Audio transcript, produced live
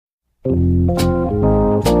Tell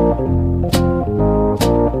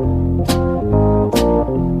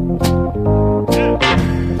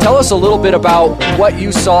us a little bit about what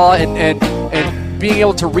you saw and being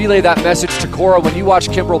able to relay that message to Cora when you watched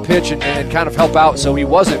Kimbrel pitch and kind of help out so he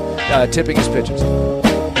wasn't tipping his pitches.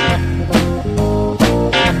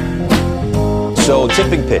 So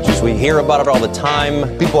tipping pitches, we hear about it all the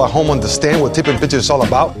time. People at home understand what tipping pitches is all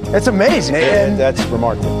about. It's amazing. And that's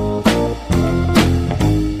remarkable.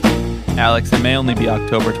 Alex, it may only be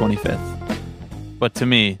October 25th, but to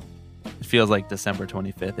me, it feels like December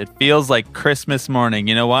 25th. It feels like Christmas morning.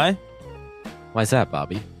 You know why? Why's that,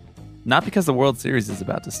 Bobby? Not because the World Series is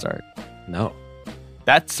about to start. No.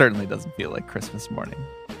 That certainly doesn't feel like Christmas morning.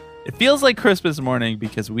 It feels like Christmas morning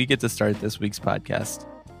because we get to start this week's podcast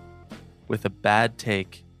with a bad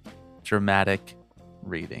take, dramatic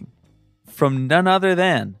reading from none other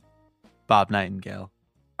than Bob Nightingale.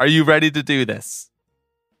 Are you ready to do this?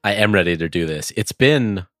 I am ready to do this. It's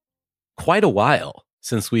been quite a while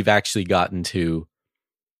since we've actually gotten to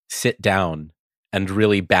sit down and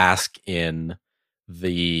really bask in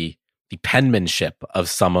the penmanship of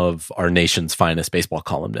some of our nation's finest baseball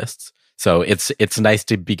columnists. So it's nice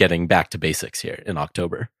to be getting back to basics here in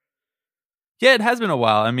October. Yeah, it has been a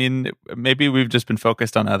while. I mean, maybe we've just been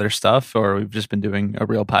focused on other stuff or we've just been doing a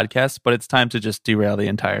real podcast, but it's time to just derail the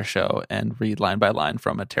entire show and read line by line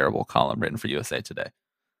from a terrible column written for USA Today.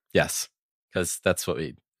 Yes, because that's what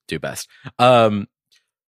we do best. No,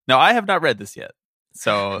 I have not read this yet.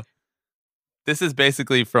 So this is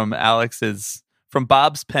basically from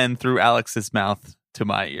Bob's pen through Alex's mouth to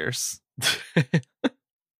my ears.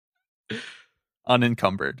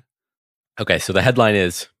 Unencumbered. Okay, so the headline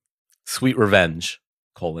is Sweet Revenge,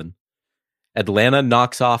 Atlanta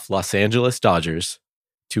knocks off Los Angeles Dodgers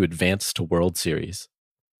to advance to World Series.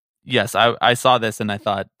 Yes, I saw this and I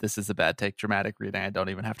thought, this is a bad take, dramatic reading. I don't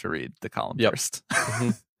even have to read the column first.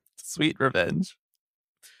 Sweet revenge.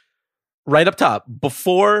 Right up top,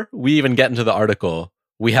 before we even get into the article,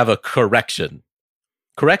 we have a correction.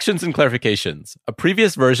 Corrections and clarifications. A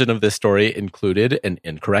previous version of this story included an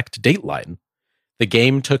incorrect dateline. The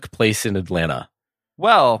game took place in Atlanta.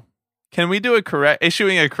 Well, can we do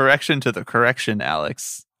issuing a correction to the correction,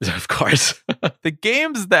 Alex? Of course. The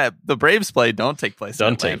games that the Braves play don't take place in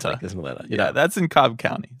Atlanta. Yeah, that's in Cobb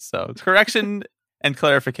County. So correction and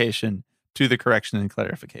clarification to the correction and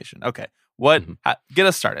clarification. Okay. Get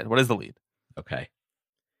us started. What is the lead? Okay.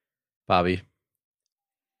 Bobby,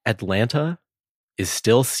 Atlanta is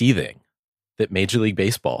still seething that Major League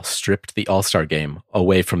Baseball stripped the All-Star Game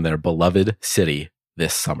away from their beloved city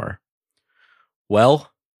this summer. Well,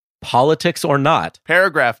 politics or not.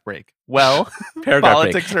 Paragraph break. Well, paragraph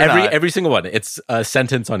politics break. Or not. Every single one. It's a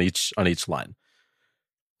sentence on each line.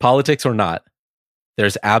 Politics or not,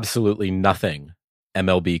 there's absolutely nothing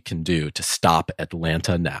MLB can do to stop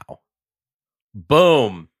Atlanta now.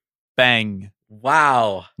 Boom. Bang.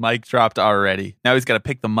 Wow. Mic dropped already. Now he's got to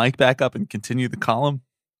pick the mic back up and continue the column.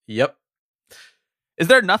 Yep. Is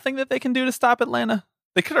there nothing that they can do to stop Atlanta?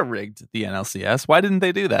 They could have rigged the NLCS. Why didn't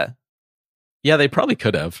they do that? Yeah, they probably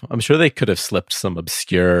could have. I'm sure they could have slipped some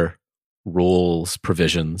obscure rules,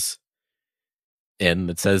 provisions in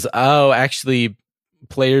that says, oh, actually,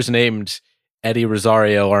 players named Eddie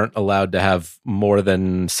Rosario aren't allowed to have more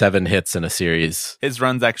than 7 hits in a series. His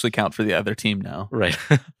runs actually count for the other team now. Right.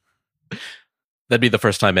 That'd be the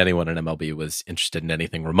first time anyone in MLB was interested in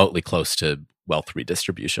anything remotely close to wealth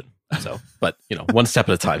redistribution. So, but, one step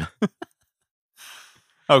at a time.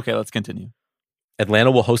 Okay, let's continue.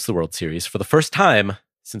 Atlanta will host the World Series for the first time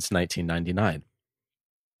since 1999.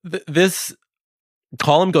 This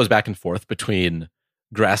column goes back and forth between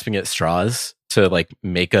grasping at straws to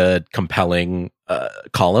make a compelling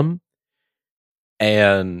column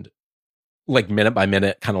and minute by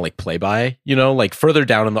minute kind of play by, further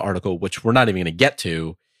down in the article, which we're not even going to get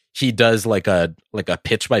to, he does a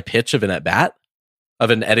pitch by pitch of an at bat of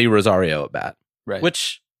an Eddie Rosario at bat, right?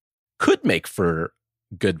 Which could make for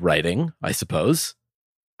good writing, I suppose.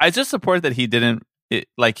 I just support that he didn't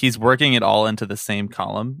he's working it all into the same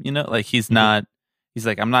column, he's not, he's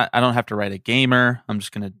I don't have to write a gamer. I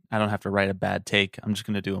don't have to write a bad take. I'm just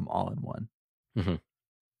going to do them all in one. Mm-hmm.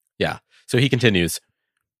 Yeah. So he continues.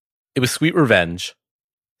 It was sweet revenge,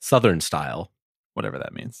 Southern style. Whatever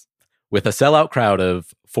that means. With a sellout crowd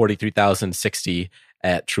of 43,060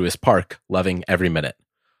 at Truist Park, loving every minute.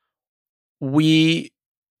 We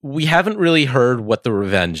haven't really heard what the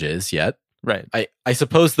revenge is yet. Right. I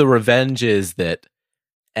suppose the revenge is that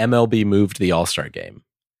MLB moved the All-Star Game.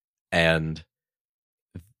 And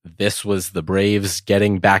this was the Braves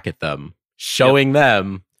getting back at them, showing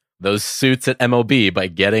them those suits at MLB by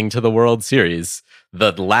getting to the World Series.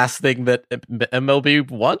 the last thing that MLB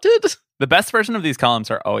wanted. The best version of these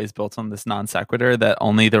columns are always built on this non sequitur that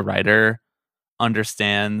only the writer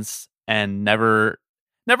understands and never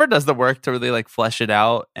does the work to really like flesh it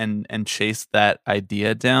out and chase that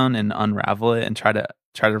idea down and unravel it and try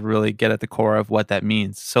to really get at the core of what that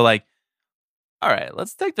means. So like, all right,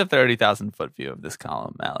 let's take the 30,000 foot view of this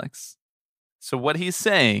column, Alex. So what he's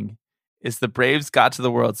saying is the Braves got to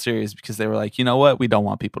the World Series because they were like, you know what? We don't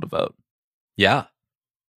want people to vote. Yeah.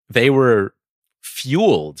 They were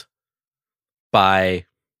fueled by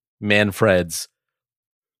Manfred's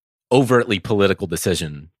overtly political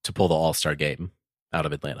decision to pull the All-Star game out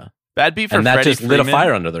of Atlanta. Bad beat for and that Freddie just lit a Freeman.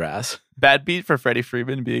 fire under their ass. Bad beat for Freddie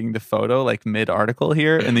Freeman being the photo like mid-article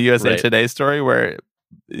here in the USA Right. Today story where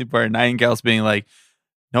Nightingale's being like,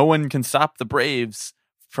 no one can stop the Braves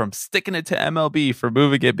from sticking it to MLB for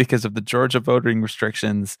moving it because of the Georgia voting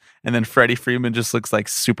restrictions. And then Freddie Freeman just looks like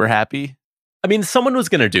super happy. I mean, someone was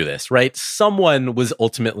going to do this, right? Someone was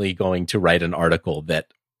ultimately going to write an article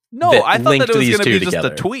that No, that I thought linked that it was these going to two be just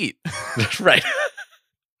together. a tweet. Right.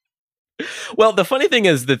 Well, the funny thing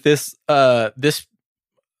is that this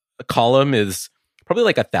column is probably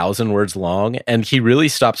like 1,000 words long, and he really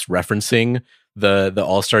stops referencing the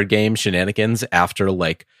All-Star game shenanigans after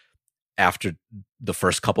the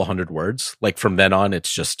first couple hundred words. Like from then on,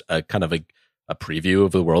 it's just a kind of a preview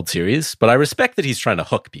of the World Series. But I respect that he's trying to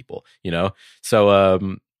hook people, you know?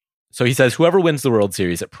 So he says, whoever wins the World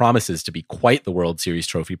Series, it promises to be quite the World Series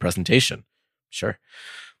trophy presentation. Sure.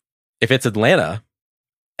 If it's Atlanta,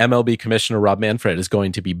 MLB Commissioner Rob Manfred is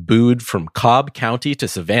going to be booed from Cobb County to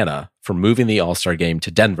Savannah for moving the All-Star game to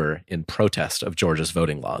Denver in protest of Georgia's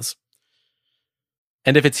voting laws.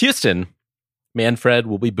 And if it's Houston, Manfred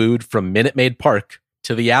will be booed from Minute Maid Park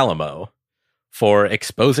to the Alamo for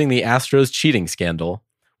exposing the Astros cheating scandal,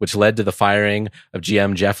 which led to the firing of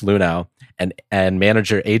GM Jeff Lunau and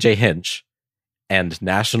manager AJ Hinch, and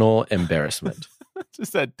national embarrassment.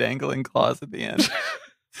 Just that dangling clause at the end.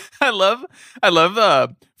 I love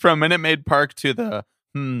from Minute Maid Park to the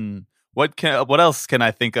what else can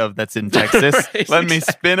I think of that's in Texas? Right, Let me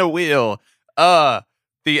exactly. spin a wheel.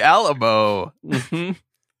 The Alamo. Mhm.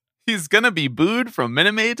 He's gonna be booed from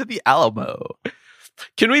Minute Maid to the Alamo.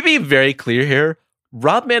 Can we be very clear here?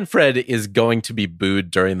 Rob Manfred is going to be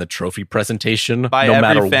booed during the trophy presentation, By no every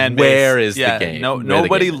matter fan where base. is Yeah, the game. No, where the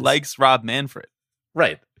nobody game is. likes Rob Manfred.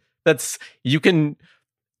 Right. You can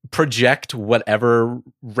project whatever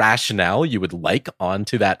rationale you would like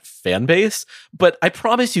onto that fan base, but I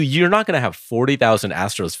promise you're not going to have 40,000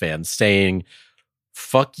 Astros fans saying,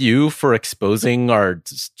 fuck you for exposing our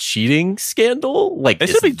cheating scandal. Like, They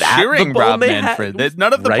is should be that cheering the bone Rob they Manfred. had?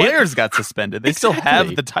 None of the Right? players got suspended. They still have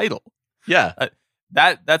Exactly. the title. Yeah.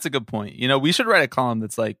 That's a good point. You know, we should write a column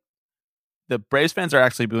that's like the Braves fans are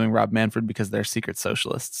actually booing Rob Manfred because they're secret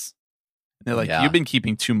socialists. And they're like, Yeah. you've been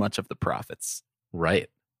keeping too much of the profits. Right.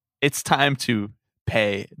 It's time to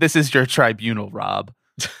pay. This is your tribunal, Rob.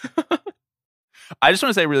 I just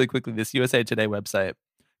want to say really quickly, this USA Today website,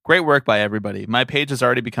 great work by everybody. My page has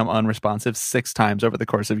already become unresponsive 6 times over the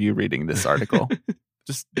course of you reading this article.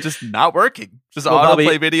 just not working. Just Well,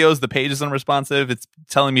 autoplay videos. The page is unresponsive. It's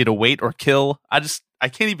telling me to wait or kill. I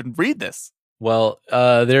can't even read this. Well,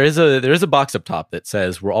 there is a box up top that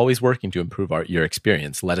says we're always working to improve your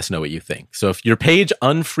experience. Let us know what you think. So if your page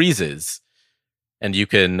unfreezes and you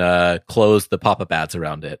can close the pop-up ads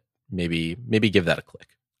around it, maybe give that a click.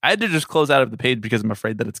 I had to just close out of the page because I'm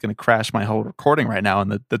afraid that it's going to crash my whole recording right now,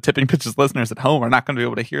 and the Tipping Pitches listeners at home are not going to be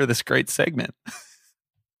able to hear this great segment.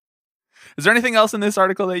 Is there anything else in this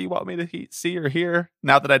article that you want me to see or hear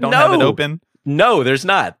now that I don't have it No. open? No, there's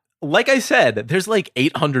not. Like I said, there's like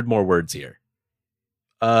 800 more words here.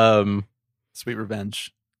 Sweet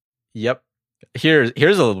revenge. Yep.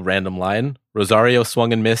 Here's a random line. Rosario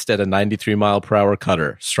swung and missed at a 93 mile per hour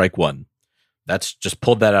cutter. Strike one. That's just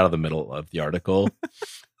pulled that out of the middle of the article.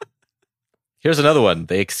 Here's another one.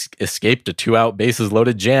 They escaped a 2-out bases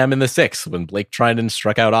loaded jam in the 6th when Blake Trinan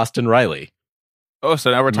struck out Austin Riley. Oh,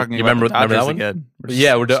 so now we're talking You about remember the Dodgers that one? again.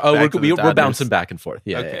 Yeah, we're back to the we're Dodgers. bouncing back and forth.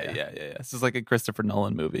 Yeah, Okay, yeah. yeah. This is like a Christopher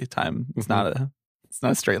Nolan movie. Time. It's Mhm.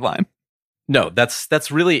 not a straight line. No,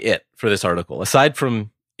 that's really it for this article. Aside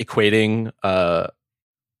from equating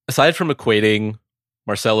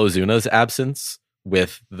Marcell Ozuna's absence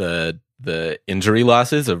with the injury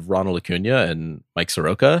losses of Ronald Acuna and Mike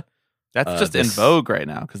Soroka. That's just in this- vogue right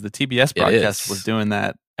now because the TBS It broadcast is. was doing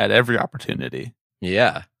that at every opportunity.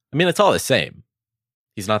 Yeah. I mean, it's all the same.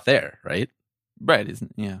 He's not there, right? Right?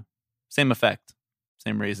 Isn't same effect,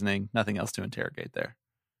 same reasoning, nothing else to interrogate there.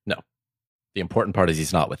 The important part is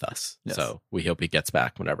he's not with us. Yes. So we hope he gets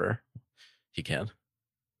back whenever he can.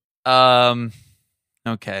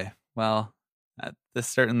 Okay, well, this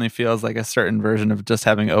certainly feels like a certain version of just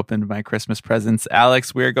having opened my Christmas presents.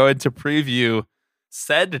 Alex, we're going to preview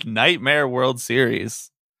said Nightmare World Series.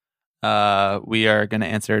 We are going to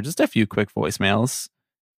answer just a few quick voicemails,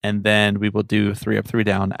 and then we will do 3 up, 3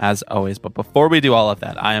 down as always. But before we do all of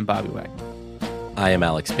that, I am Bobby Wagner. I am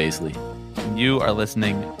Alex Baisley. And you are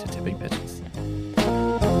listening to Tipping Pitches.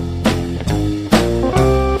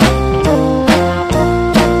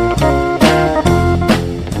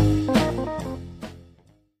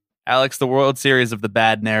 Alex, the World Series of the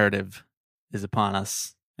bad narrative is upon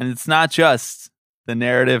us. And it's not just the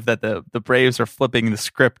narrative that the Braves are flipping the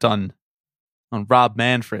script on Rob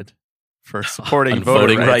Manfred for supporting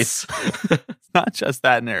voting rights. It's not just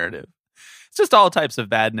that narrative. It's just all types of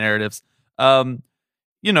bad narratives. I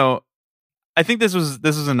think this was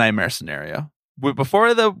a nightmare scenario.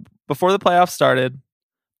 Before the playoffs started,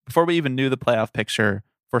 before we even knew the playoff picture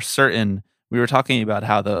for certain, we were talking about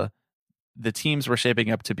how the teams were shaping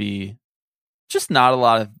up to be just not a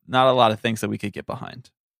lot of things that we could get behind,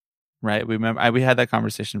 right? We had that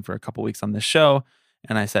conversation for a couple weeks on this show,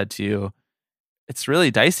 and I said to you, it's really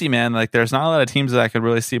dicey, man. Like, there's not a lot of teams that I could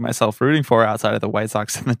really see myself rooting for outside of the White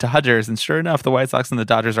Sox and the Dodgers. And sure enough, the White Sox and the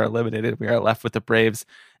Dodgers are eliminated. We are left with the Braves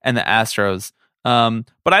and the Astros.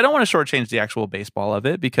 But I don't want to shortchange the actual baseball of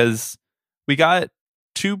it because we got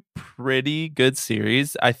 2 pretty good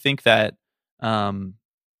series. I think that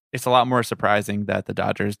it's a lot more surprising that the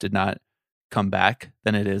Dodgers did not come back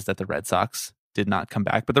than it is that the Red Sox did not come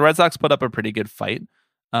back. But the Red Sox put up a pretty good fight.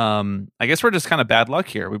 I guess we're just kind of bad luck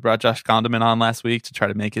here. We brought Josh Gondeman on last week to try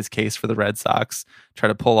to make his case for the Red Sox, try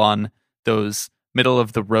to pull on those middle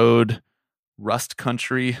of the road Rust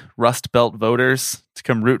Belt voters to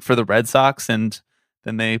come root for the Red Sox. And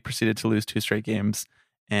then they proceeded to lose 2 straight games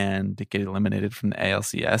and get eliminated from the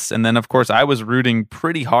ALCS. And then, of course, I was rooting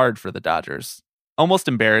pretty hard for the Dodgers. Almost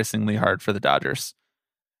embarrassingly hard for the Dodgers.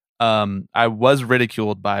 I was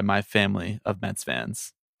ridiculed by my family of Mets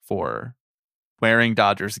fans for wearing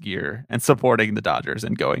Dodgers gear and supporting the Dodgers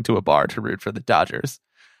and going to a bar to root for the Dodgers.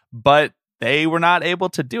 But they were not able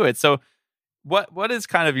to do it. So what is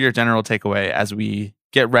kind of your general takeaway as we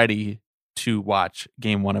get ready to watch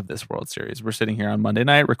Game 1 of this World Series? We're sitting here on Monday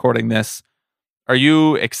night recording this. Are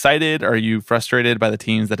you excited? Are you frustrated by the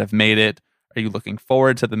teams that have made it? Are you looking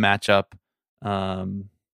forward to the matchup?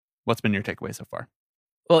 What's been your takeaway so far?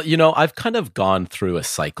 Well, I've kind of gone through a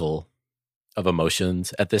cycle of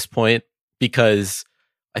emotions at this point because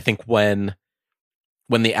I think when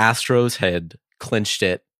the Astros had clinched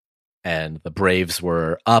it and the Braves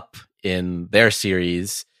were up in their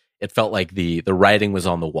series, it felt like the writing was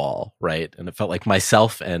on the wall, right? And it felt like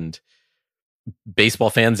myself and baseball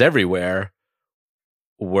fans everywhere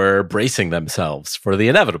were bracing themselves for the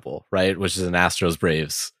inevitable, right? Which is an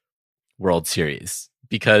Astros-Braves World Series.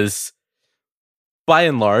 Because by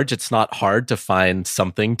and large, it's not hard to find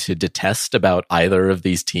something to detest about either of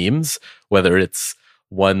these teams, whether it's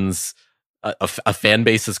one's a fan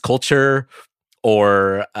base's culture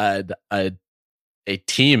or a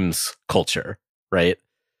team's culture, right?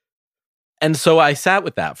 And so I sat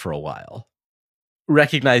with that for a while,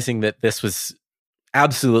 recognizing that this was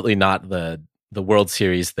absolutely not the World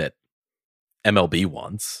Series that MLB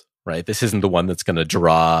wants, right? This isn't the one that's going to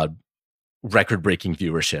draw record-breaking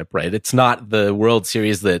viewership, right? It's not the World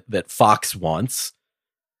Series that Fox wants.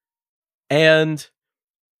 And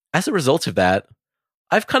as a result of that,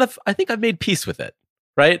 I think I've made peace with it,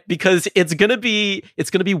 right? Because it's going to be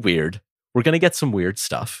weird. We're going to get some weird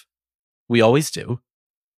stuff. We always do.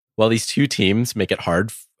 While these 2 teams make it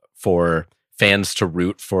hard for fans to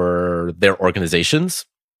root for their organizations,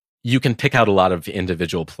 you can pick out a lot of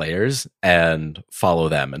individual players and follow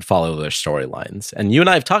them and follow their storylines. And you and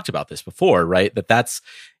I have talked about this before, right? That's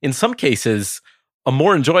in some cases a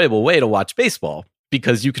more enjoyable way to watch baseball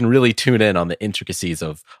because you can really tune in on the intricacies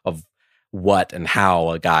of what and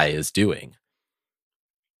how a guy is doing.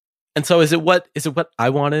 And so is it what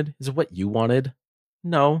I wanted? Is it what you wanted?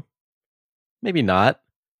 No, maybe not.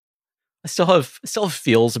 I still have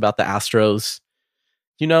feels about the Astros.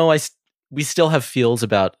 We still have feels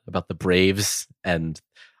about the Braves and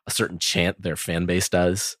a certain chant their fan base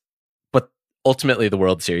does. But ultimately the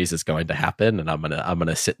World Series is going to happen and I'm going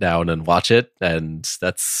to sit down and watch it, and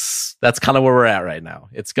that's kind of where we're at right now.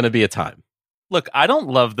 It's going to be a time. Look, I don't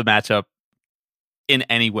love the matchup in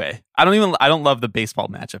any way. I don't love the baseball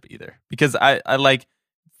matchup either because I like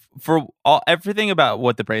for everything about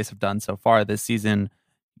what the Braves have done so far this season,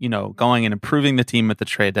 going and improving the team at the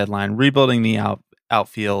trade deadline, rebuilding the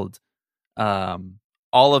outfield,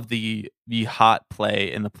 all of the hot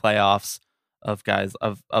play in the playoffs, of guys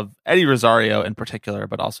of Eddie Rosario in particular,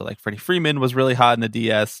 but also like Freddie Freeman was really hot in the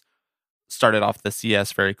DS, started off the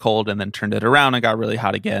CS very cold and then turned it around and got really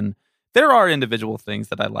hot again. There are individual things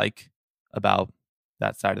that I like about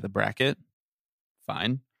that side of the bracket.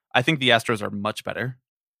 Fine. I think the Astros are much better.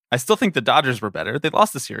 I still think the Dodgers were better. They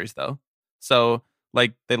lost the series though. So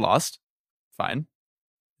like they lost. Fine.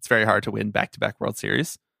 It's very hard to win back-to-back World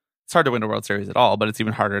Series. It's hard to win a World Series at all, but it's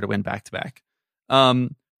even harder to win back-to-back. But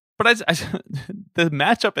the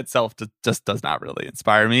matchup itself just does not really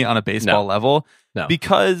inspire me on a baseball level. No.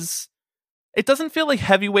 Because it doesn't feel like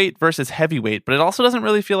heavyweight versus heavyweight, but it also doesn't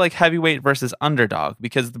really feel like heavyweight versus underdog,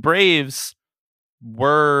 because the Braves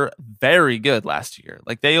were very good last year.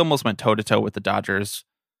 Like they almost went toe-to-toe with the Dodgers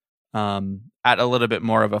at a little bit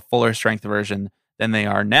more of a fuller strength version than they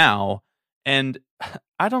are now. And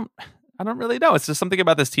I don't really know. It's just something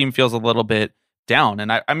about this team feels a little bit down.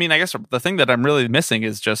 And I mean, I guess the thing that I'm really missing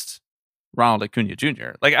is just Ronald Acuna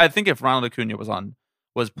Jr. Like I think if Ronald Acuna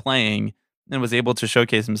was playing and was able to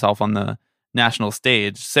showcase himself on the national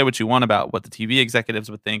stage, say what you want about what the TV executives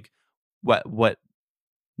would think, what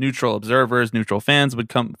neutral observers, neutral fans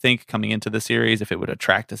would think coming into the series, if it would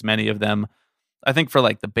attract as many of them. I think for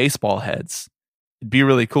like the baseball heads, it'd be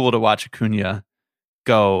really cool to watch Acuna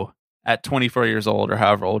go at 24 years old or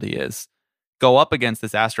however old he is, go up against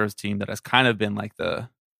this Astros team that has kind of been like the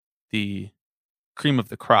cream of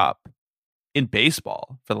the crop in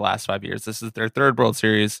baseball for the last 5 years. This is their third World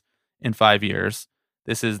Series in 5 years.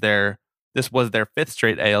 This was their fifth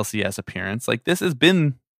straight ALCS appearance. Like this has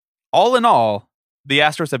been, all in all, the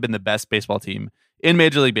Astros have been the best baseball team in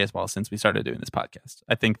Major League Baseball since we started doing this podcast.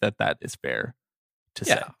 I think that is fair to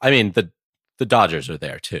say. I mean, the Dodgers are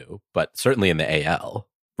there too, but certainly in the AL.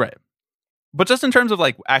 Right. But just in terms of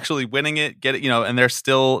like actually winning it, get it, and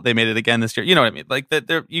they made it again this year. You know what I mean? Like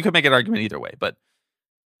that, you could make an argument either way. But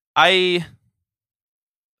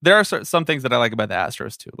there are some things that I like about the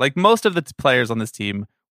Astros too. Like most of the players on this team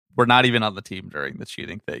were not even on the team during the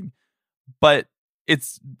cheating thing. But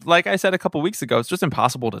it's like I said a couple weeks ago, it's just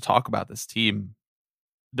impossible to talk about this team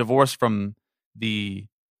divorced from the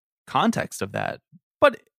context of that.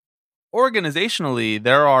 But organizationally,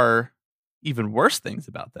 there are even worse things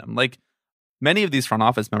about them. Like many of these front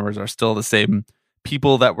office members are still the same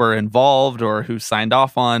people that were involved or who signed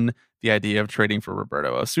off on the idea of trading for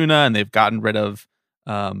Roberto Osuna, and they've gotten rid of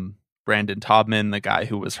Brandon Taubman, the guy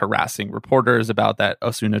who was harassing reporters about that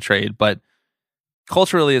Osuna trade. But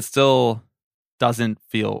culturally, it still doesn't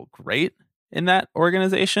feel great in that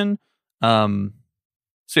organization. So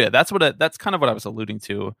yeah, that's kind of what I was alluding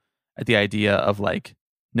to at the idea of like,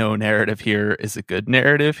 no narrative here is a good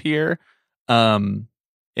narrative here.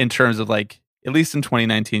 In terms of like, at least in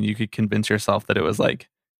 2019, you could convince yourself that it was like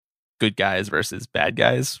good guys versus bad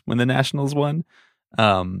guys when the Nationals won.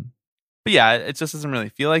 But yeah, it just doesn't really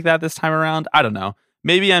feel like that this time around. I don't know.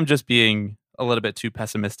 Maybe I'm just being a little bit too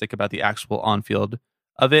pessimistic about the actual on-field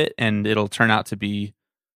of it, and it'll turn out to be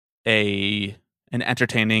an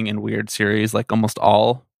entertaining and weird series like almost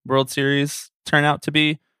all World Series turn out to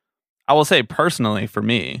be. I will say personally for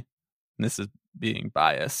me, and this is being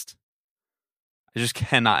biased, I just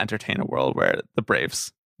cannot entertain a world where the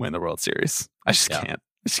Braves win the World Series. I just can't.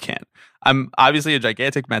 I just can't. I'm obviously a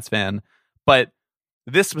gigantic Mets fan, but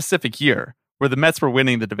this specific year where the Mets were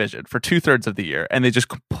winning the division for 2/3 of the year and they just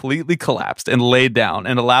completely collapsed and laid down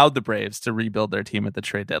and allowed the Braves to rebuild their team at the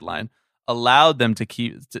trade deadline, allowed them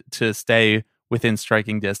to stay within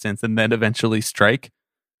striking distance and then eventually strike.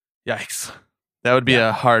 Yikes. That would be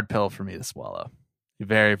a hard pill for me to swallow. A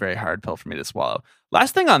very, very hard pill for me to swallow.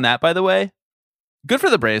 Last thing on that, by the way, good for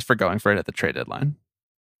the Braves for going for it at the trade deadline.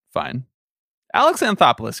 Fine. Alex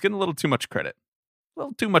Anthopoulos getting a little too much credit. A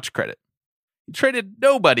little too much credit. He traded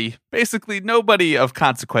basically nobody of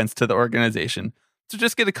consequence to the organization to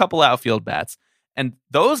just get a couple outfield bats. And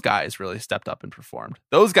those guys really stepped up and performed.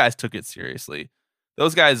 Those guys took it seriously.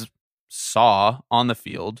 Those guys saw on the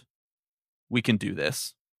field, we can do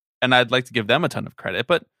this. And I'd like to give them a ton of credit,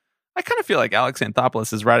 but I kind of feel like Alex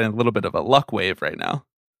Anthopoulos is riding a little bit of a luck wave right now.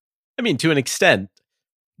 I mean, to an extent.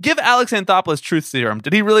 Give Alex Anthopoulos truth serum.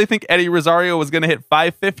 Did he really think Eddie Rosario was going to hit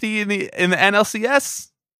 550 in the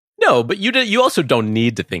NLCS? No, but you also don't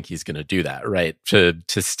need to think he's going to do that, right? To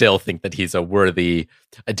still think that he's a worthy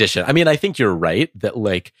addition. I mean, I think you're right that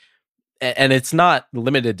like, and it's not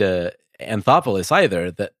limited to Anthopoulos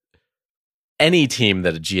either, that any team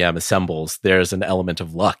that a GM assembles, there's an element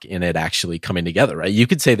of luck in it actually coming together, right? You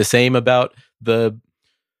could say the same about the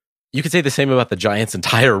Giants'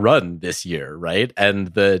 entire run this year, right?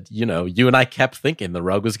 And you and I kept thinking the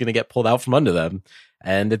rug was going to get pulled out from under them,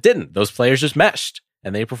 and it didn't. Those players just meshed,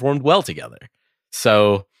 and they performed well together.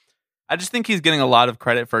 So I just think he's getting a lot of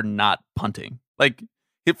credit for not punting. Like,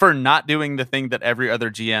 for not doing the thing that every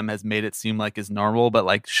other GM has made it seem like is normal, but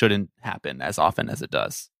like shouldn't happen as often as it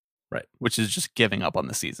does. Right. Which is just giving up on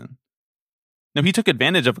the season. Now, he took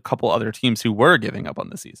advantage of a couple other teams who were giving up on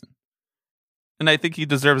the season. And I think he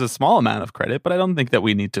deserves a small amount of credit, but I don't think that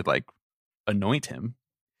we need to like anoint him.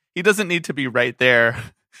 He doesn't need to be right there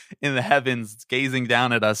in the heavens gazing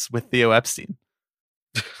down at us with Theo Epstein.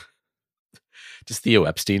 Does Theo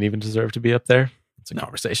Epstein even deserve to be up there? It's a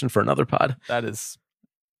conversation for another pod. That is,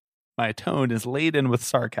 my tone is laden with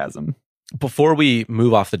sarcasm. Before we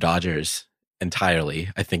move off the Dodgers entirely,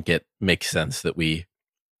 I think it makes sense that we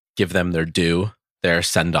give them their due, their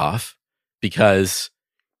send-off, because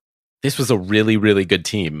this was a really, really good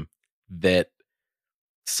team that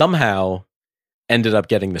somehow ended up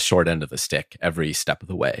getting the short end of the stick every step of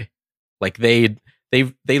the way. Like they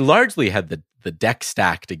largely had the deck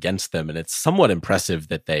stacked against them, and it's somewhat impressive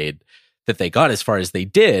that they got as far as they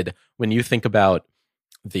did when you think about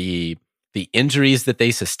the injuries that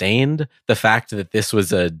they sustained, the fact that this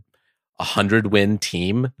was a 100-win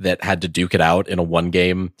team that had to duke it out in a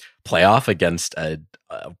one-game playoff against a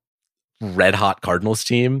red-hot Cardinals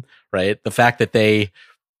team, right? The fact that they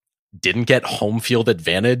didn't get home field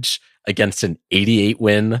advantage against an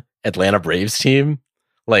 88-win Atlanta Braves team,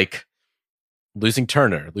 like losing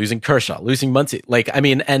Turner, losing Kershaw, losing Muncy. Like, I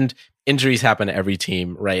mean, and injuries happen to every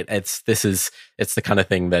team, right? It's the kind of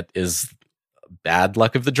thing that is bad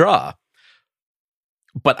luck of the draw.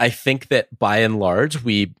 But I think that by and large,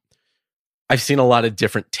 I've seen a lot of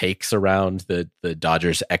different takes around the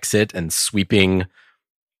Dodgers exit and sweeping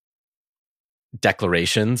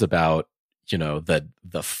declarations about, you know,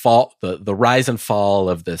 the fall, the rise and fall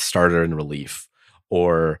of the starter and relief,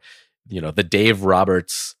 or, you know, the Dave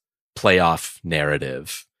Roberts playoff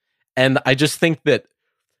narrative. And I just think that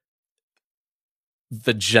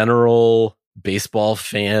the general baseball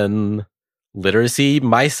fan literacy,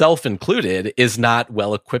 myself included, is not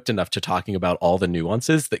well equipped enough to talking about all the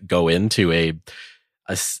nuances that go into a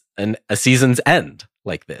season's end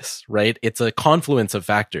like this, right? It's a confluence of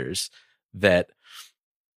factors that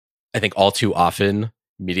I think all too often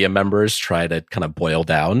media members try to kind of boil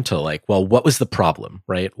down to, like, well, what was the problem,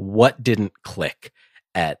 right? What didn't click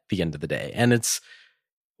at the end of the day? And it's,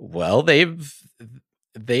 well, they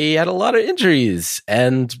had a lot of injuries,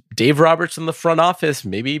 and Dave Roberts in the front office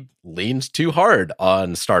maybe leaned too hard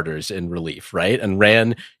on starters in relief, right? And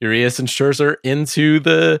ran Urias and Scherzer into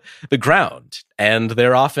the ground, and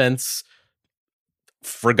their offense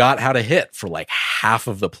forgot how to hit for like half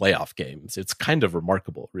of the playoff games. It's kind of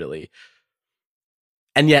remarkable, really.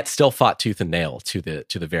 And yet still fought tooth and nail to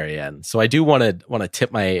the very end. So I do want to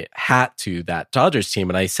tip my hat to that Dodgers team.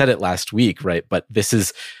 And I said it last week, right? But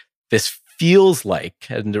this feels like,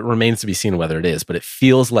 and it remains to be seen whether it is, but it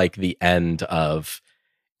feels like the end of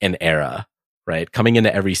an era, right? Coming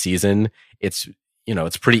into every season, it's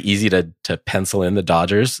pretty easy to pencil in the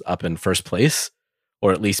Dodgers up in first place,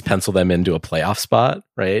 or at least pencil them into a playoff spot,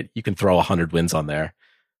 right? You can throw 100 wins on there.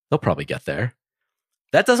 They'll probably get there.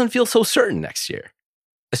 That doesn't feel so certain next year,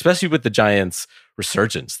 especially with the Giants'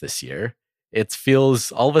 resurgence this year. It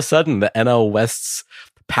feels, all of a sudden, the NL West's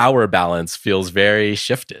power balance feels very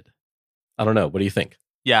shifted. I don't know. What do you think?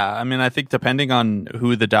 Yeah, I mean, I think depending on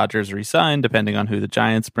who the Dodgers re-sign, depending on who the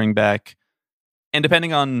Giants bring back, and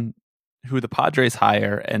depending on who the Padres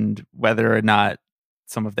hire and whether or not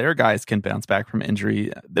some of their guys can bounce back from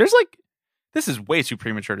injury, there's this is way too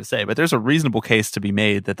premature to say, but there's a reasonable case to be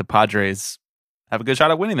made that the Padres have a good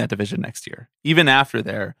shot at winning that division next year, even after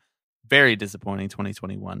their very disappointing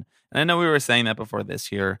 2021. And I know we were saying that before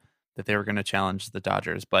this year, that they were going to challenge the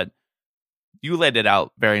Dodgers, but you laid it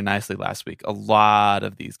out very nicely last week. A lot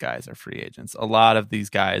of these guys are free agents. A lot of these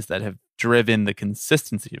guys that have driven the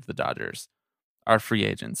consistency of the Dodgers are free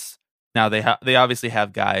agents. Now, they obviously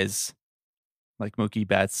have guys like Mookie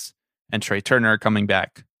Betts and Trey Turner coming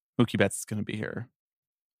back. Mookie Betts is going to be here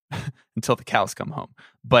until the cows come home.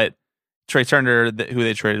 But Trey Turner, who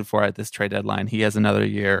they traded for at this trade deadline, he has another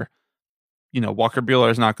year. You know, Walker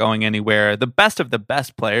Buehler is not going anywhere. The best of the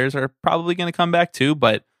best players are probably going to come back too,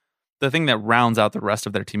 but the thing that rounds out the rest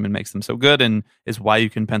of their team and makes them so good, and is why you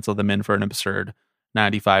can pencil them in for an absurd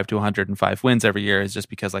 95 to 105 wins every year, is just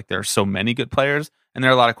because like there are so many good players, and there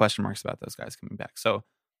are a lot of question marks about those guys coming back. So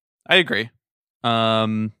I agree.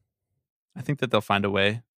 I think that they'll find a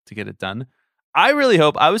way to get it done. I really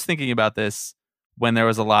hope. I was thinking about this when there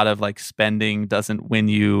was a lot of like spending doesn't win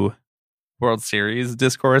you World Series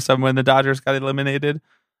discourse on when the Dodgers got eliminated,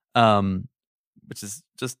 which is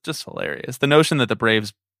just hilarious. The notion that the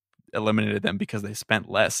Braves eliminated them because they spent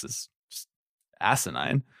less is just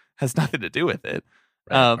asinine. Has nothing to do with it.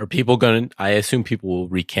 Right. Are people I assume people will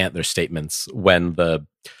recant their statements when the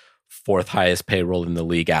fourth highest payroll in the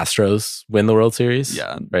league Astros win the World Series.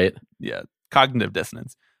 Yeah. Right. Yeah. Cognitive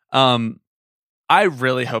dissonance. I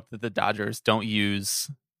really hope that the Dodgers don't use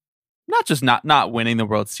not just not winning the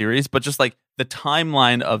World Series, but just like the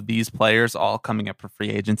timeline of these players all coming up for free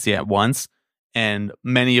agency at once, and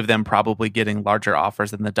many of them probably getting larger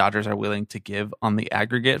offers than the Dodgers are willing to give on the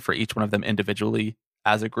aggregate for each one of them individually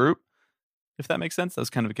as a group. If that makes sense. That was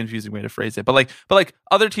kind of a confusing way to phrase it. But like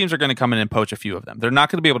other teams are going to come in and poach a few of them. They're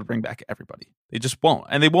not going to be able to bring back everybody. They just won't.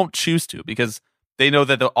 And they won't choose to, because they know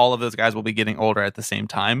that all of those guys will be getting older at the same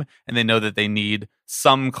time. And they know that they need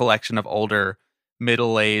some collection of older,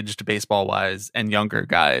 middle-aged, baseball-wise, and younger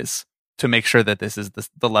guys to make sure that this is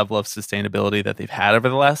the level of sustainability that they've had over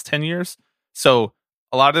the last 10 years. So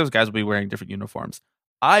a lot of those guys will be wearing different uniforms.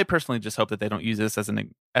 I personally just hope that they don't use this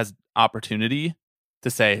as opportunity to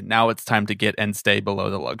say, now it's time to get and stay below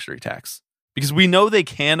the luxury tax. Because we know they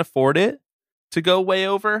can afford it to go way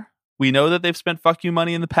over. We know that they've spent fuck you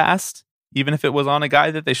money in the past, even if it was on a guy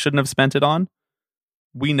that they shouldn't have spent it on.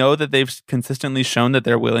 We know that they've consistently shown that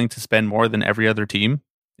they're willing to spend more than every other team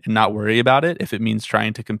and not worry about it if it means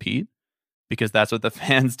trying to compete, because that's what the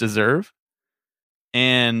fans deserve.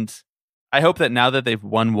 And I hope that now that they've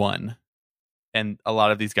won one, and a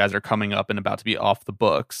lot of these guys are coming up and about to be off the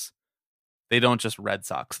books, they don't just Red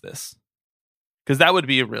Sox this. Because that would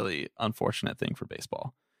be a really unfortunate thing for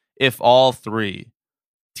baseball. If all three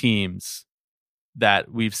teams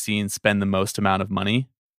that we've seen spend the most amount of money,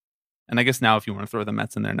 and I guess now if you want to throw the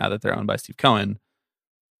Mets in there now that they're owned by Steve Cohen,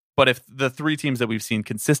 but if the three teams that we've seen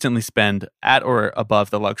consistently spend at or above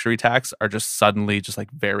the luxury tax are just suddenly just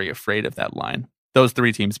like very afraid of that line, those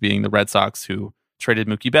three teams being the Red Sox, who traded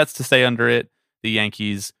Mookie Betts to stay under it, the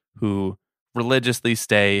Yankees, who religiously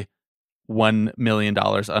stay $1 million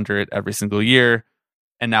under it every single year,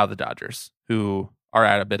 and now the Dodgers, who are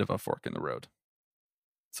at a bit of a fork in the road.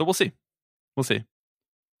 So we'll see. We'll see.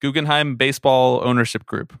 Guggenheim Baseball Ownership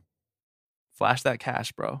Group. Flash that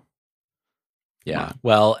cash, bro. Yeah.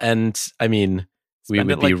 Well, and I mean, Spend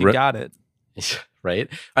we would be you got it. Right.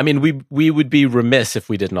 I mean, we would be remiss if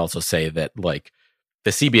we didn't also say that, like,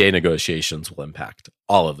 the CBA negotiations will impact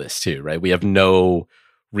all of this too, right? We have no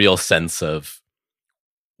real sense of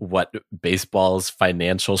what baseball's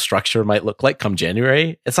financial structure might look like come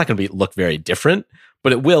January. It's not going to look very different,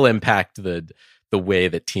 but it will impact the way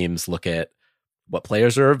that teams look at what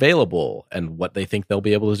players are available and what they think they'll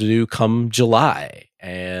be able to do come July.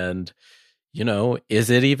 And, you know, is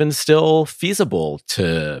it even still feasible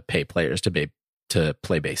to pay players to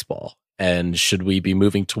play baseball? And should we be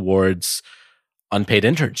moving towards unpaid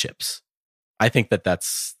internships? I think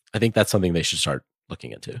that's something they should start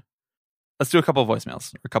looking into. Let's do a couple of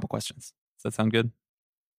voicemails or a couple questions. Does that sound good?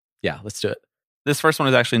 Yeah, let's do it. This first one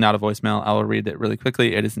is actually not a voicemail. I will read it really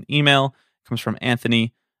quickly. It is an email. It comes from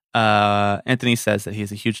Anthony. Anthony says that he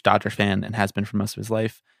is a huge Dodger fan and has been for most of his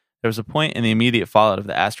life. There was a point in the immediate fallout of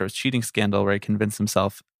the Astros cheating scandal where he convinced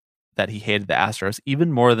himself that he hated the Astros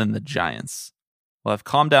even more than the Giants. While I've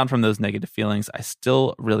calmed down from those negative feelings, I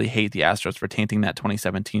still really hate the Astros for tainting that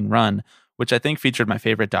 2017 run, which I think featured my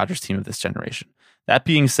favorite Dodgers team of this generation. That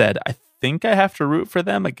being said, I think I have to root for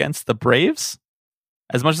them against the Braves.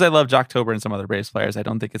 As much as I love Jocktober and some other Braves players, I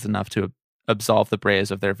don't think it's enough to absolve the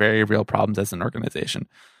Braves of their very real problems as an organization.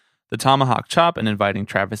 The tomahawk chop and inviting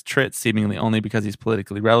Travis Tritt, seemingly only because he's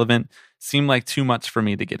politically relevant, seem like too much for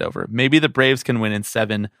me to get over. Maybe the Braves can win in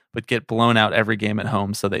 7, but get blown out every game at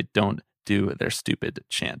home so they don't do their stupid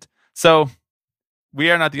chant. So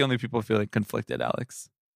we are not the only people feeling conflicted, Alex.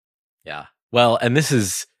 Yeah. Well, and this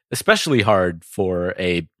is especially hard for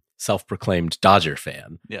a self-proclaimed Dodger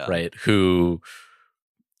fan, right? Who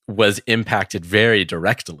was impacted very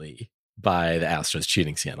directly by the Astros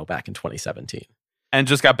cheating scandal back in 2017. And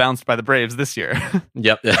just got bounced by the Braves this year.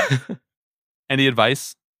 Yep. Any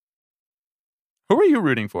advice? Who are you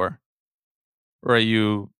rooting for? Or are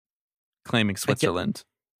you claiming Switzerland?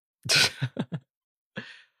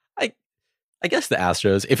 I guess the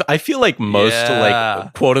Astros. If I feel like most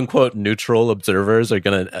like quote unquote neutral observers are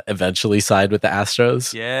going to eventually side with the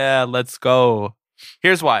Astros. Yeah, let's go.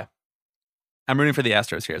 Here's why. I'm rooting for the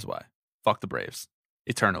Astros. Here's why. Fuck the Braves.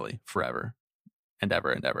 Eternally, forever, and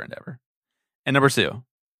ever, and ever, and ever. And number 2,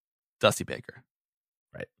 Dusty Baker.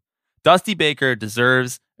 Right. Dusty Baker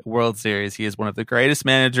deserves a World Series. He is one of the greatest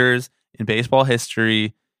managers in baseball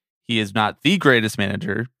history. He is not the greatest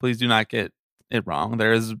manager. Please do not get it wrong.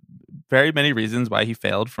 There's very many reasons why he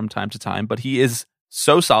failed from time to time, but he is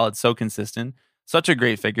so solid, so consistent, such a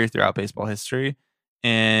great figure throughout baseball history.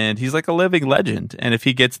 And he's like a living legend. And if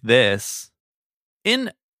he gets this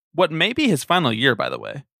in what may be his final year, by the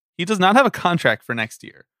way. He does not have a contract for next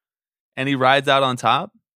year. And he rides out on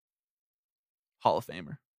top. Hall of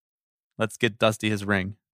Famer. Let's get Dusty his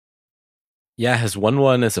ring. Yeah, has won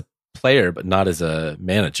one as a player, but not as a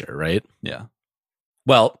manager, right? Yeah.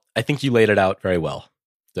 Well, I think you laid it out very well.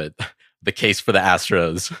 The case for the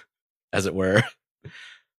Astros, as it were.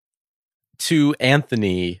 To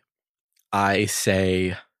Anthony, I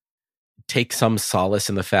say take some solace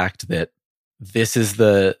in the fact that this is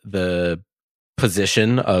the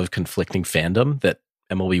position of conflicting fandom that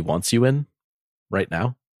MLB wants you in right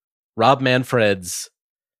now. Rob Manfred's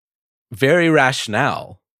very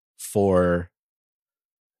rationale for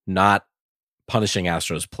not punishing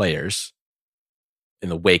Astros players in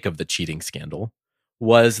the wake of the cheating scandal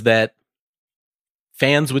was that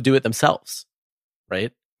fans would do it themselves,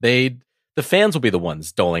 right? The fans will be the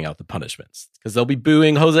ones doling out the punishments because they'll be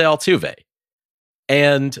booing Jose Altuve.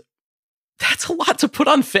 And that's a lot to put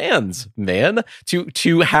on fans, man,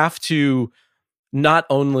 to have to not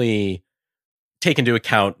only take into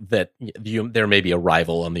account that there may be a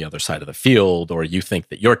rival on the other side of the field, or you think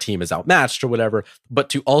that your team is outmatched or whatever, but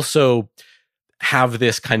to also have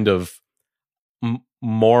this kind of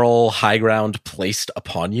moral high ground placed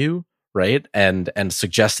upon you, right? And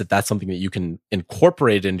suggest that that's something that you can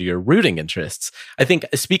incorporate into your rooting interests. I think,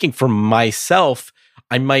 speaking for myself,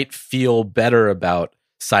 I might feel better about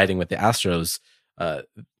siding with the Astros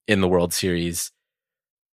in the World Series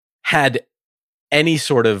had any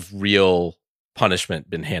sort of real punishment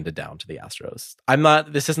been handed down to the Astros.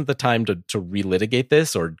 This isn't the time to relitigate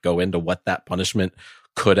this or go into what that punishment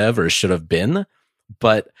could have or should have been.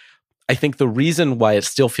 But I think the reason why it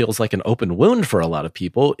still feels like an open wound for a lot of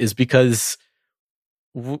people is because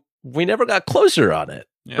we never got closure on it,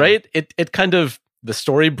 right? It kind of, the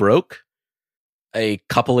story broke, a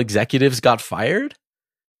couple executives got fired,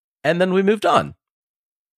 and then we moved on.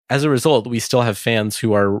 As a result, we still have fans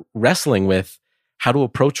who are wrestling with how to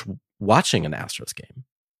approach watching an Astros game.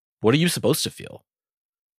 What are you supposed to feel?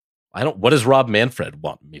 What does Rob Manfred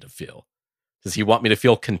want me to feel? Does he want me to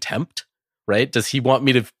feel contempt? Right? Does he want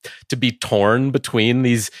me to be torn between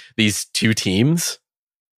these two teams?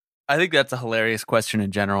 I think that's a hilarious question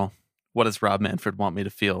in general. What does Rob Manfred want me to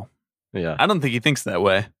feel? Yeah. I don't think he thinks that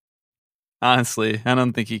way. Honestly, I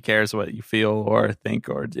don't think he cares what you feel or think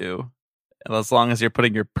or do. As long as you're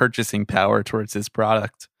putting your purchasing power towards his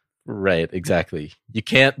product. Right, exactly. You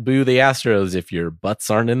can't boo the Astros if your butts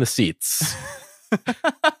aren't in the seats.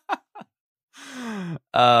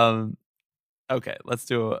 Okay, let's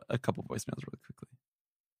do a couple voicemails really quickly.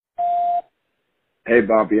 Hey,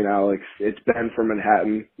 Bobby and Alex. It's Ben from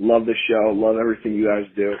Manhattan. Love the show. Love everything you guys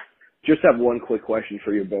do. Just have one quick question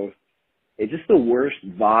for you both. Is this the worst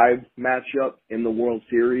vibe matchup in the World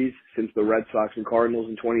Series since the Red Sox and Cardinals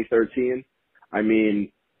in 2013? I mean,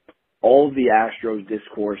 all of the Astros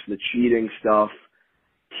discourse, the cheating stuff,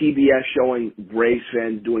 TBS showing Braves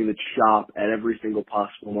fans doing the chop at every single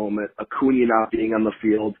possible moment, Acuna not being on the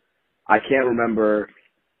field. I can't remember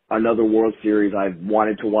another World Series I've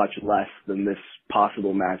wanted to watch less than this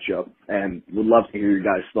possible matchup, and would love to hear your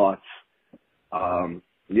guys' thoughts.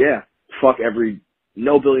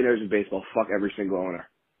 No billionaires in baseball. Fuck every single owner.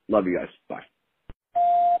 Love you guys. Bye.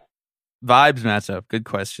 Vibes matchup. Good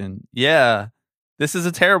question. Yeah, this is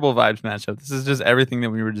a terrible vibes matchup. This is just everything that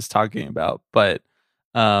we were just talking about. But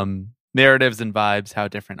narratives and vibes, how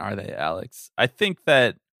different are they, Alex? I think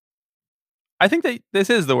that this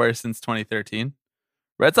is the worst since 2013.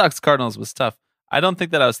 Red Sox Cardinals was tough. I don't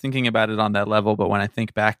think that I was thinking about it on that level, but when I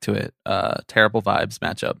think back to it, terrible vibes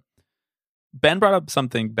matchup. Ben,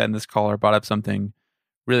 this caller brought up something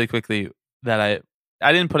really quickly that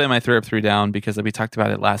I didn't put in my 3 up 3 down because we talked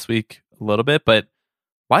about it last week a little bit, but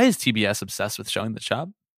why is TBS obsessed with showing the chop?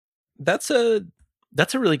 That's a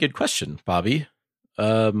really good question, Bobby.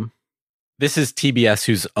 This is TBS,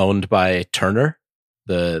 who's owned by Turner,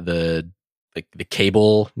 the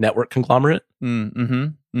cable network conglomerate.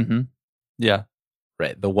 Yeah.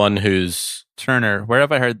 Right. The one who's Turner. Where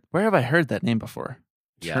have I heard that name before?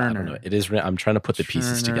 Yeah, Turner. I don't know. It is. I'm trying to put the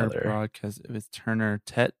pieces together. Broadcast. It was Turner.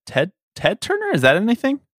 Ted Turner. Is that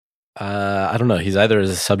anything? I don't know. He's either as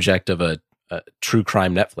a subject of a true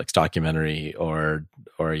crime Netflix documentary or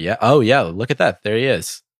yeah. Oh yeah, look at that. There he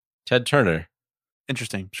is, Ted Turner.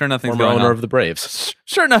 Interesting. Sure, nothing's former going owner on. of the Braves.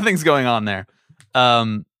 Sure, nothing's going on there.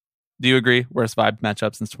 Do you agree? Worst vibe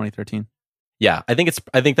matchup since 2013. Yeah, I think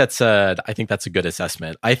that's a good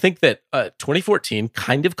assessment. I think that 2014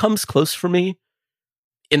 kind of comes close for me,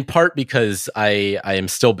 in part because I am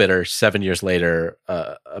still bitter 7 years later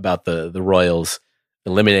about the Royals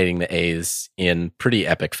eliminating the A's in pretty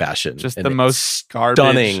epic fashion. Just and the most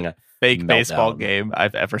stunning fake baseball meltdown. game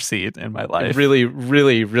I've ever seen in my life. Really,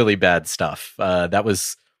 really, really bad stuff. That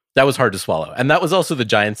was hard to swallow. And that was also the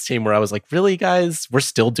Giants team where I was like, really, guys, we're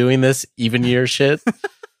still doing this even year shit.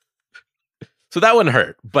 So that one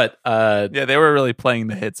hurt. But yeah, they were really playing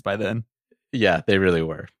the hits by then. yeah, they really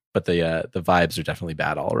were. But the vibes are definitely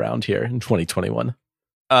bad all around here in 2021.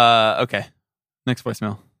 Okay. Next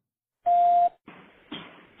voicemail.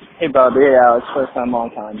 Hey, Bob. Hey, Alex. First time,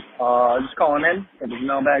 long time. Just calling in for the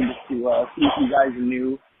mailbag just to see if you guys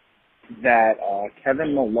knew that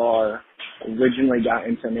Kevin Millar originally got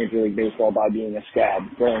into Major League Baseball by being a scab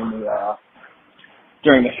during the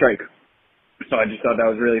strike. So I just thought that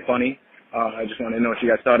was really funny. I just wanted to know what you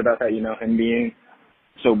guys thought about that. You know, him being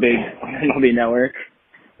so big on MLB Network,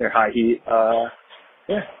 they're high heat. Yeah,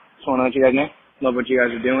 just want to let you guys know. Love what you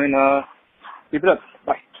guys are doing. Keep it up.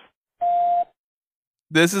 Bye.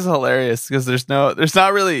 This is hilarious because there's not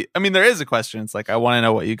really, I mean, there is a question. It's like, I want to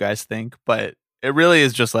know what you guys think, but it really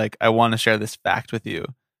is just like, I want to share this fact with you.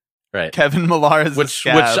 Right. Kevin Millar is a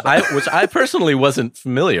scab. which I personally wasn't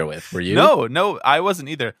familiar with. Were you? No, I wasn't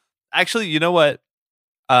either. Actually, you know what?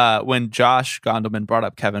 When Josh Gondelman brought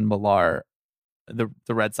up Kevin Millar, the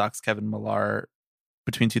Red Sox Kevin Millar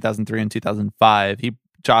between 2003 and 2005,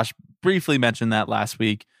 Josh briefly mentioned that last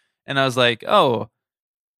week, and I was like, oh,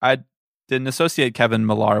 I didn't associate Kevin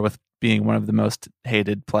Millar with being one of the most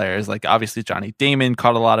hated players. Like, obviously Johnny Damon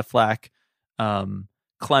caught a lot of flack.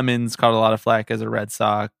 Clemens caught a lot of flack as a Red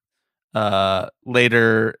Sox.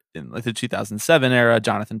 Later in like the 2007 era,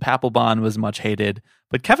 Jonathan Papelbon was much hated,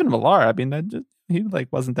 but Kevin Millar, I mean, he like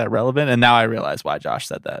wasn't that relevant. And now I realize why Josh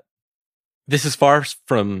said that. This is far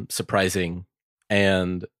from surprising,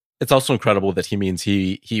 and it's also incredible that he means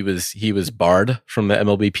he was barred from the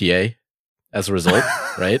MLBPA as a result,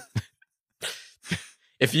 right?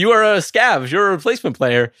 If you are a scab, if you're a replacement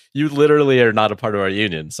player, you literally are not a part of our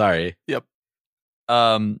union. Sorry. Yep.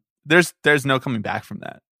 There's no coming back from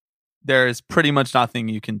that. There's pretty much nothing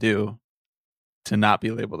you can do to not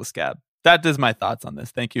be labeled a scab. That is my thoughts on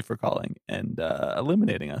this. Thank you for calling and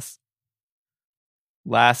illuminating us.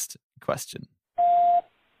 Last question.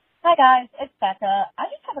 Hi guys, it's Becca. I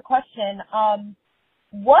just have a question.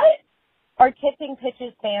 What are Tipping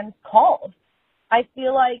Pitches fans called? I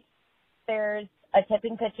feel like there's a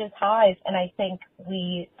Tipping Pitches Hive, and I think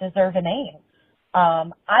we deserve a name.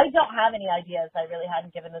 I don't have any ideas. I really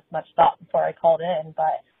hadn't given this much thought before I called in,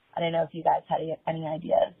 but I don't know if you guys had any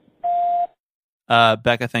ideas.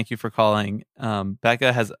 Becca, thank you for calling.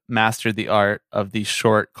 Becca has mastered the art of the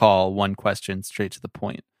short call, one question, straight to the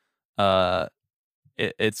point.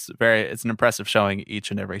 It's an impressive showing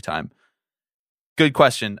each and every time. Good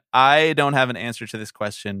question. I don't have an answer to this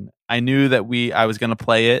question. I knew that I was going to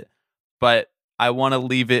play it, but I want to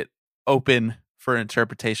leave it open for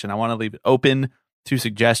interpretation. I want to leave it open to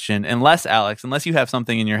suggestion. Unless you have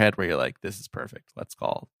something in your head where you're like, this is perfect. Let's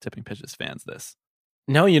call Tipping Pitches fans this.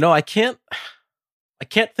 No, I can't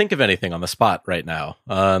think of anything on the spot right now.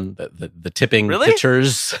 The tipping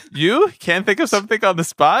pitchers. You can't think of something on the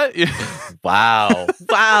spot? Wow.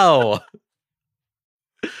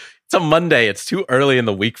 It's a Monday. It's too early in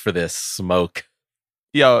the week for this smoke.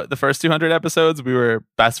 Yo, the first 200 episodes, we were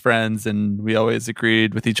best friends and we always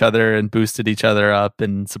agreed with each other and boosted each other up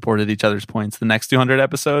and supported each other's points. The next 200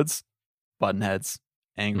 episodes, button heads,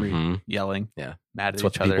 angry, yelling, mad at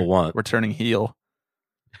each other. People want. We're turning heel.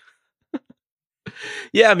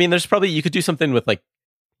 Yeah, I mean, there's probably, you could do something with like,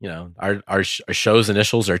 our show's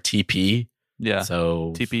initials are TP. Yeah.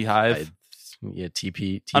 So TP Hive.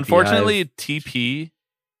 TP. Unfortunately, Hive. TP,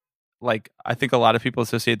 like, I think a lot of people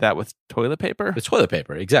associate that with toilet paper. It's toilet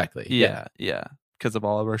paper, exactly. Yeah. Because of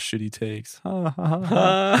all of our shitty takes. I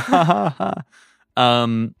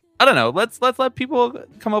don't know. Let's let people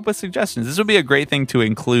come up with suggestions. This would be a great thing to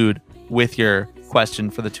include with your question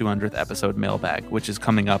for the 200th episode mailbag, which is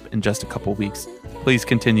coming up in just a couple weeks. Please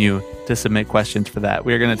continue to submit questions for that.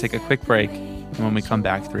 We are going to take a quick break, and when we come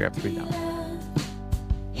back, 3 Up, 3 Down.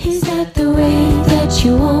 Is that the way that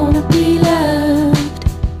you want to be loved?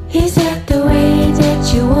 Is that the way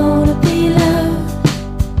that you want to be loved?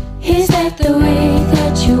 Is that the way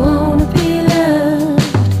that you want to be loved?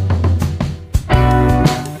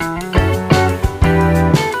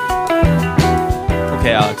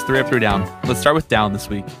 Okay, Alex, 3 Up, 3 Down. Let's start with down this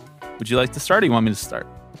week. Would you like to start, or you want me to start?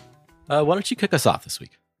 Why don't you kick us off this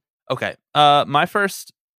week? Okay. My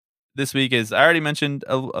first this week is, I already mentioned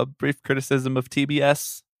a brief criticism of TBS.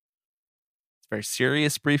 It's a very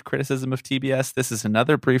serious brief criticism of TBS. This is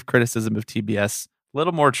another brief criticism of TBS, a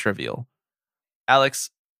little more trivial. Alex,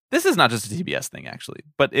 this is not just a TBS thing, actually,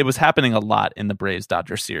 but it was happening a lot in the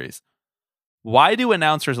Braves-Dodgers series. Why do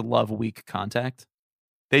announcers love weak contact?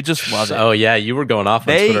 They just love it. Oh yeah, you were going off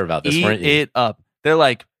on Twitter about this, weren't you? They eat it up. They're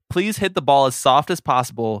like, please hit the ball as soft as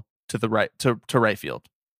possible to the right to right field.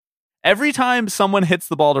 Every time someone hits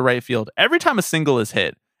the ball to right field, every time a single is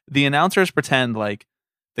hit, the announcers pretend like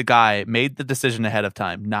the guy made the decision ahead of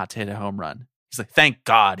time not to hit a home run. He's like, thank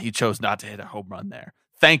God he chose not to hit a home run there.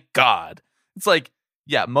 Thank God. It's like,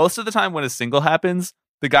 yeah, most of the time when a single happens,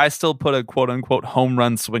 the guy still put a quote unquote home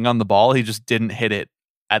run swing on the ball. He just didn't hit it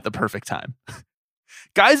at the perfect time.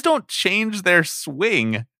 Guys don't change their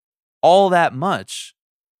swing all that much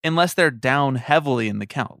unless they're down heavily in the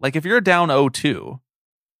count. Like if you're down 0-2,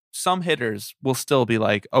 some hitters will still be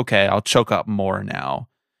like, okay, I'll choke up more now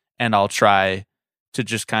and I'll try to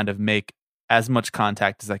just kind of make as much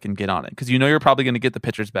contact as I can get on it. Because you know you're probably going to get the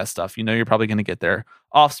pitcher's best stuff. You know you're probably going to get their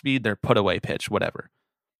off speed, their put away pitch, whatever.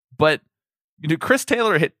 But Chris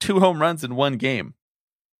Taylor hit 2 home runs in one game,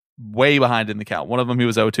 way behind in the count. One of them he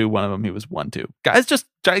was 0-2, one of them he was 1-2. Guys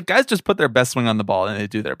just put their best swing on the ball and they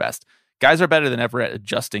do their best. Guys are better than ever at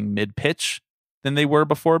adjusting mid pitch than they were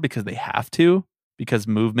before because they have to, because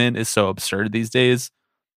movement is so absurd these days.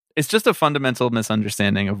 It's just a fundamental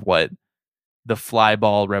misunderstanding of what the fly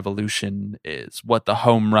ball revolution is, what the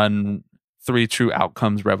home run 3 true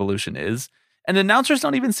outcomes revolution is. And announcers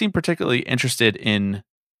don't even seem particularly interested in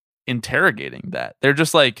interrogating that. They're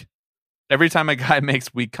just like, every time a guy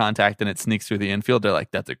makes weak contact and it sneaks through the infield, they're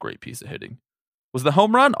like, that's a great piece of hitting. Was the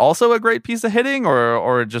home run also a great piece of hitting,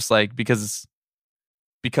 or just like because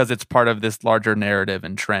it's part of this larger narrative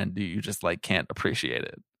and trend, you just like can't appreciate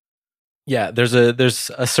it? Yeah, there's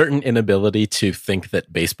a certain inability to think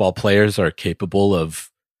that baseball players are capable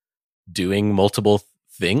of doing multiple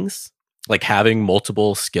things, like having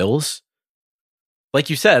multiple skills. Like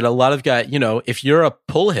you said, a lot of guys, if you're a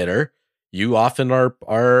pull hitter, you often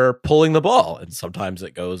are pulling the ball, and sometimes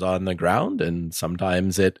it goes on the ground, and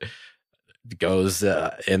sometimes it goes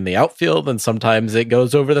in the outfield, and sometimes it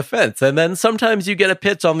goes over the fence, and then sometimes you get a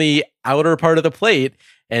pitch on the outer part of the plate,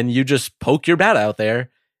 and you just poke your bat out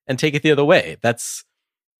there and take it the other way. That's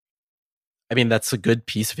a good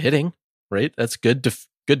piece of hitting, right? That's good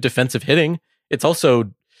defensive hitting. It's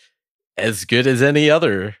also as good as any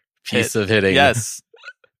other piece of hitting. Yes.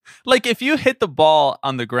 Like if you hit the ball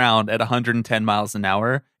on the ground at 110 miles an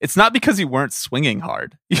hour, it's not because you weren't swinging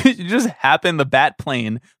hard. You just happened, the bat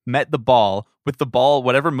plane met the ball with the ball,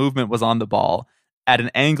 whatever movement was on the ball, at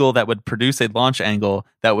an angle that would produce a launch angle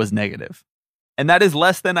that was negative. And that is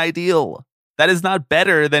less than ideal. That is not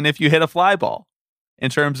better than if you hit a fly ball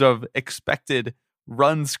in terms of expected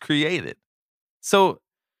runs created. So,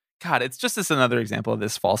 God, it's just another example of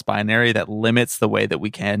this false binary that limits the way that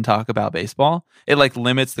we can talk about baseball. It like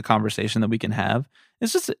limits the conversation that we can have.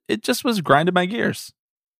 It just was grinding my gears.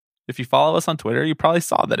 If you follow us on Twitter, you probably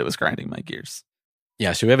saw that it was grinding my gears.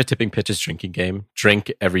 Yeah, so we have a tipping pitches drinking game.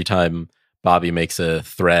 Drink every time Bobby makes a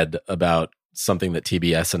thread about something that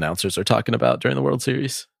TBS announcers are talking about during the World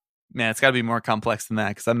Series. Man, it's got to be more complex than that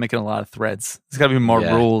because I'm making a lot of threads. There's got to be more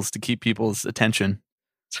rules to keep people's attention.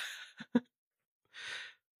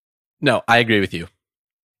 No, I agree with you.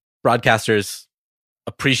 Broadcasters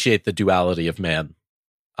appreciate the duality of man,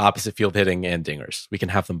 opposite field hitting and dingers. We can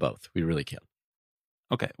have them both. We really can.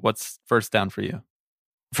 Okay, what's first down for you?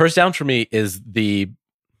 First down for me is the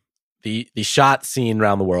shot seen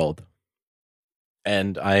around the world.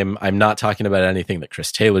 And I'm not talking about anything that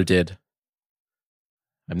Chris Taylor did.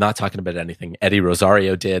 I'm not talking about anything Eddie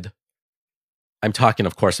Rosario did. I'm talking,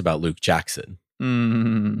 of course, about Luke Jackson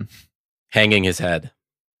hanging his head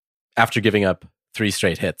after giving up 3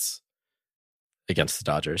 straight hits against the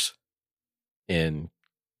Dodgers in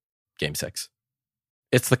Game 6.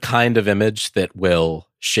 It's the kind of image that will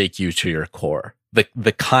shake you to your core.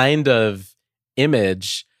 The kind of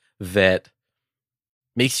image that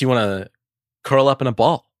makes you want to curl up in a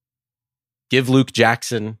ball. Give Luke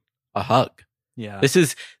Jackson a hug. Yeah. This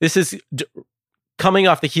is coming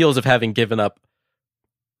off the heels of having given up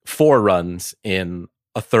 4 runs in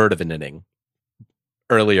a third of an inning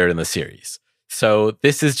earlier in the series. So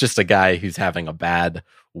this is just a guy who's having a bad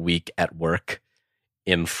week at work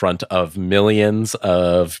in front of millions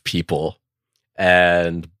of people.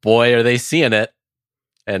 And boy, are they seeing it.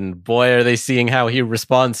 And boy, are they seeing how he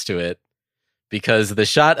responds to it. Because the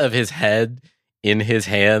shot of his head in his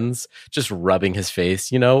hands, just rubbing his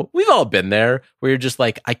face, we've all been there where you're just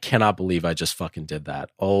like, I cannot believe I just fucking did that.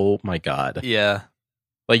 Oh my God. Yeah.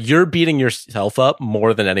 Like you're beating yourself up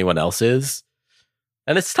more than anyone else is.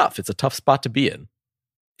 And it's tough. It's a tough spot to be in.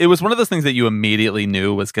 It was one of those things that you immediately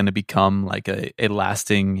knew was going to become like a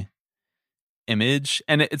lasting image.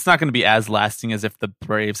 And it's not going to be as lasting as if the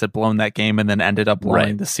Braves had blown that game and then ended up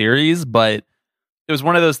blowing the series. But it was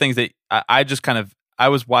one of those things that I just kind of, I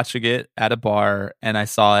was watching it at a bar and I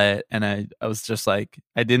saw it and I was just like,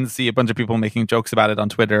 I didn't see a bunch of people making jokes about it on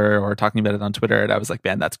Twitter or talking about it on Twitter. And I was like,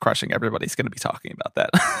 man, that's crushing. Everybody's going to be talking about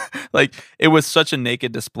that. Like, it was such a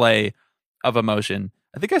naked display of emotion.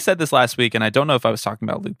 I think I said this last week, and I don't know if I was talking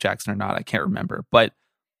about Luke Jackson or not. I can't remember. But,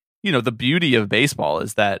 you know, the beauty of baseball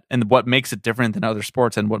is that, and what makes it different than other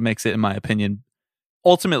sports and what makes it, in my opinion,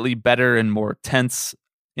 ultimately better and more tense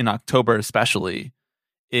in October especially,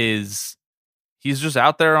 is he's just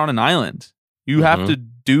out there on an island. You have to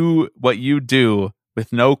do what you do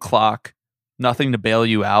with no clock, nothing to bail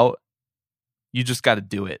you out. You just got to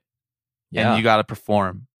do it. Yeah. And you got to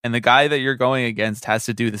perform. And the guy that you're going against has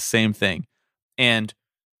to do the same thing. And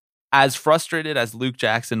as frustrated as Luke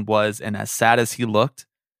Jackson was and as sad as he looked,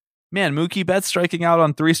 man, Mookie Betts striking out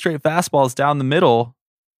on 3 straight fastballs down the middle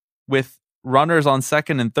with runners on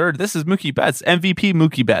second and third. This is Mookie Betts, MVP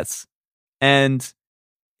Mookie Betts. And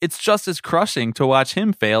it's just as crushing to watch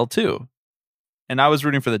him fail too. And I was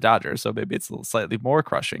rooting for the Dodgers, so maybe it's a little slightly more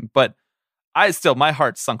crushing. But my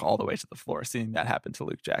heart sunk all the way to the floor seeing that happen to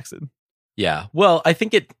Luke Jackson. Yeah. Well, I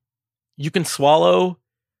think you can swallow.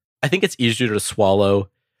 I think it's easier to swallow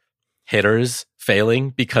hitters failing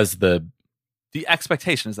because the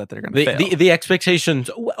expectation is that they're going to fail. The expectations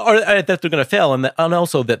are that they're going to fail, and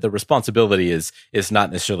also that the responsibility is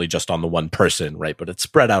not necessarily just on the one person, right? But it's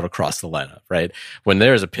spread out across the lineup, right? When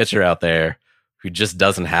there's a pitcher out there who just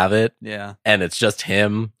doesn't have it, and it's just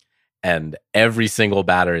him, and every single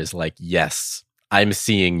batter is like, yes, I'm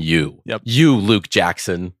seeing you. Yep. You, Luke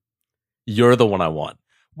Jackson, you're the one I want.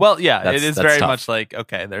 Well, yeah, it is very tough. Much like,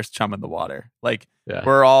 okay, there's chum in the water. Like,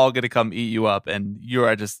 we're all going to come eat you up, and you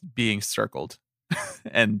are just being circled.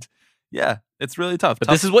 And yeah, it's really tough. But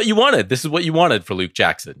this is what you wanted. This is what you wanted for Luke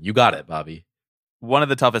Jackson. You got it, Bobby. One of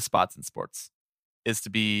the toughest spots in sports is to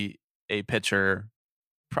be a pitcher,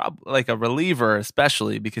 probably like a reliever,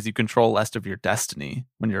 especially because you control less of your destiny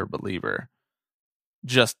when you're a reliever.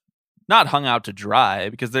 Just not hung out to dry,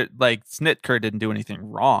 because they're like, Snitker didn't do anything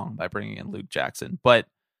wrong by bringing in Luke Jackson, but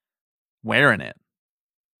wearing it,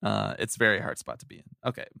 it's a very hard spot to be in.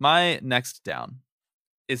 Okay, my next down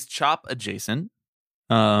is Chop adjacent.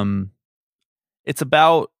 It's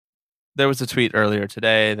about, there was a tweet earlier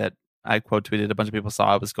today that I quote tweeted, a bunch of people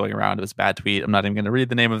saw it was going around. It was a bad tweet. I'm not even going to read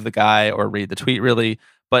the name of the guy or read the tweet really,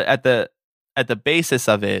 but at the basis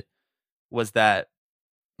of it was that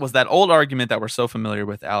old argument that we're so familiar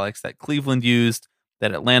with, Alex, that Cleveland used,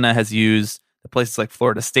 that Atlanta has used, that places like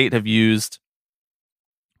Florida State have used,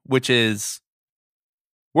 which is,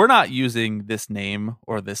 we're not using this name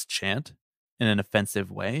or this chant in an offensive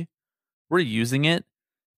way. We're using it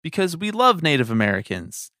because we love Native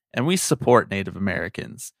Americans and we support Native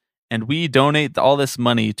Americans and we donate all this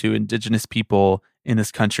money to indigenous people in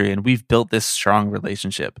this country, and we've built this strong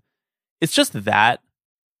relationship. It's just that.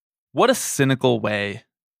 What a cynical way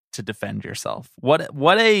to defend yourself. What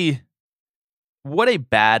a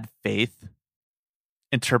bad faith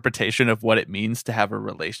interpretation of what it means to have a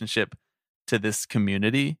relationship to this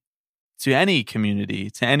community, to any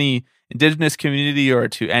indigenous community, or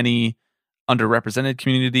to any underrepresented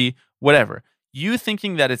community, whatever. You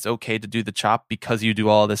thinking that it's okay to do the chop because you do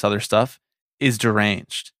all this other stuff is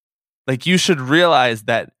deranged. Like, you should realize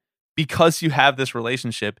that because you have this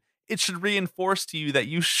relationship, it should reinforce to you that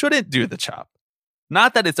you shouldn't do the chop.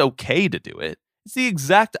 Not that it's okay to do it. It's the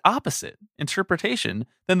exact opposite interpretation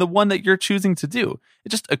than the one that you're choosing to do. It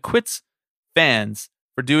just acquits fans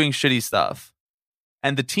for doing shitty stuff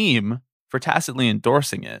and the team for tacitly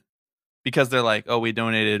endorsing it because they're like, oh, we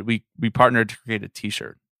donated, we partnered to create a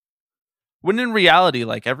t-shirt. When in reality,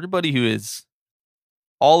 like, everybody who is,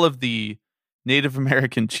 all of the Native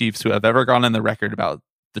American chiefs who have ever gone on the record about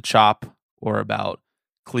the chop or about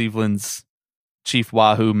Cleveland's Chief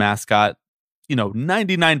Wahoo mascot,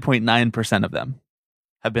 99.9% of them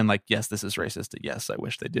have been like, yes, this is racist. Yes, I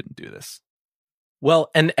wish they didn't do this. Well,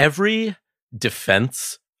 and every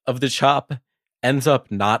defense of the chop ends up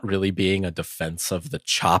not really being a defense of the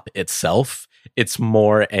chop itself. It's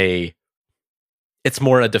more a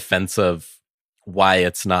defense of why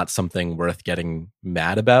it's not something worth getting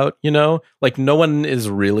mad about, Like, no one is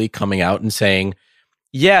really coming out and saying,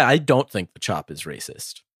 yeah, I don't think the chop is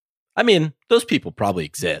racist. I mean, those people probably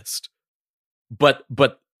exist. But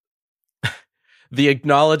the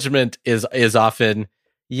acknowledgement is often,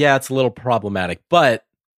 yeah, it's a little problematic. But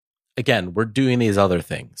again, we're doing these other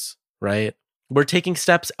things, right? We're taking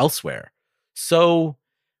steps elsewhere. So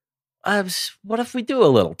what if we do a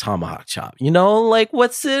little tomahawk chop? Like,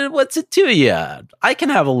 what's it to you? I can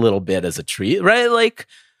have a little bit as a treat, right? Like,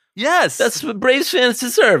 yes, that's what Braves fans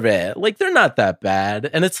deserve it. Like, they're not that bad.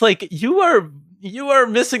 And it's like, you are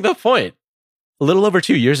missing the point. A little over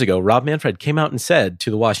 2 years ago, Rob Manfred came out and said to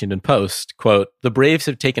the Washington Post, quote, "The Braves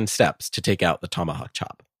have taken steps to take out the tomahawk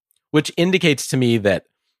chop," which indicates to me that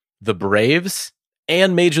the Braves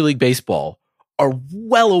and Major League Baseball are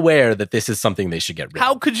well aware that this is something they should get rid of.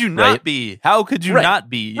 How could you not be? How could you not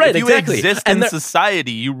be? Right, if you exactly. exist in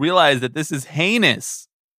society, you realize that this is heinous.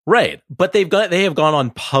 Right. But they have gone on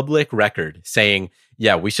public record saying,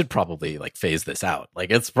 yeah, we should probably like phase this out. Like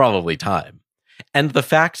it's probably time. And the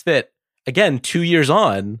fact that, again, 2 years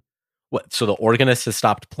on, so the organist has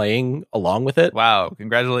stopped playing along with it? Wow,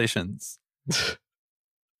 congratulations.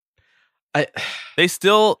 They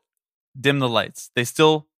still dim the lights. They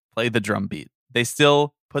still play the drum beat. They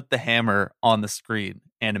still put the hammer on the screen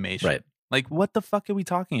animation. Right. Like, what the fuck are we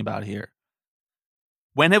talking about here?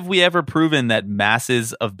 When have we ever proven that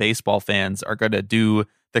masses of baseball fans are going to do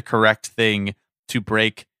the correct thing to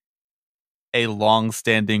break a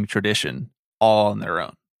long-standing tradition all on their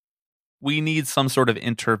own? We need some sort of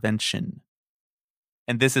intervention.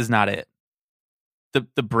 And this is not it.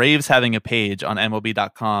 The Braves having a page on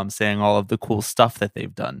MLB.com saying all of the cool stuff that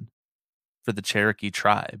they've done for the Cherokee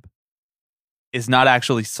tribe is not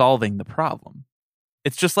actually solving the problem.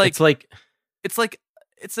 It's just like it's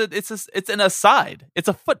an aside. It's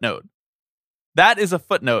a footnote. That is a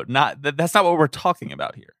footnote. That's not what we're talking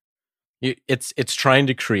about here. It's trying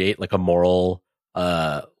to create like a moral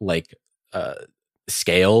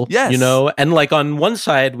scale, yes. You know, and like on one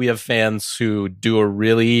side we have fans who do a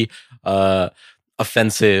really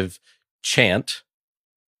offensive chant,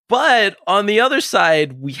 but on the other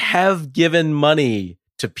side we have given money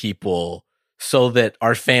to people so that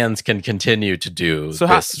our fans can continue to do this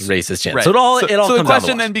racist chant. Right. So it all so comes the question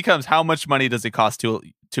down to then becomes, how much money does it cost to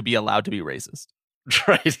be allowed to be racist?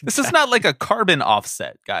 Right. This is not like a carbon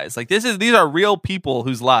offset, guys. Like these are real people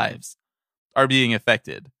whose lives are being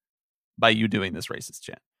affected by you doing this racist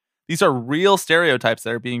chant. These are real stereotypes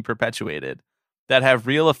that are being perpetuated that have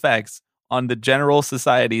real effects on the general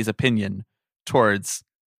society's opinion towards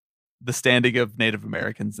the standing of Native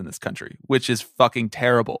Americans in this country, which is fucking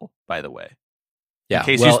terrible, by the way. Yeah. In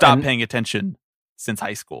case you stopped paying attention since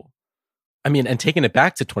high school. I mean, and taking it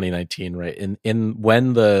back to 2019, right? In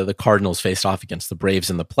when the Cardinals faced off against the Braves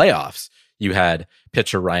in the playoffs, you had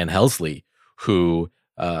pitcher Ryan Helsley, who's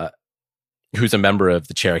a member of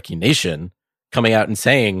the Cherokee Nation, coming out and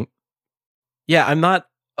saying, "Yeah, I'm not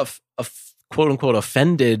a quote unquote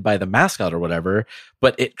offended by the mascot or whatever,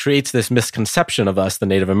 but it creates this misconception of us, the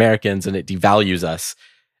Native Americans, and it devalues us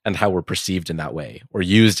and how we're perceived in that way or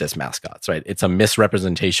used as mascots." Right? It's a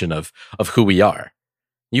misrepresentation of who we are.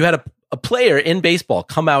 You had a player in baseball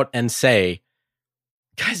come out and say,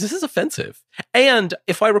 "Guys, this is offensive." And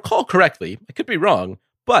if I recall correctly, I could be wrong,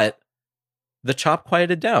 but the chop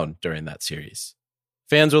quieted down during that series.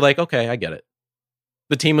 Fans were like, "Okay, I get it."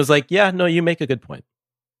 The team was like, "Yeah, no, you make a good point."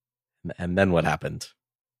 And then what happened?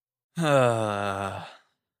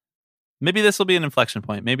 Maybe this will be an inflection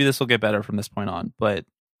point. Maybe this will get better from this point on. But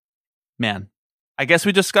man, I guess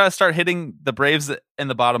we just got to start hitting the Braves in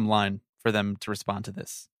the bottom line for them to respond to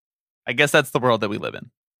this. I guess that's the world that we live in.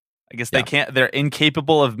 I guess they're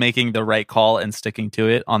incapable of making the right call and sticking to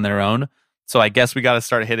it on their own. So I guess we got to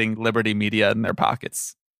start hitting Liberty Media in their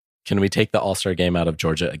pockets. Can we take the All-Star game out of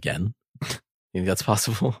Georgia again? You think that's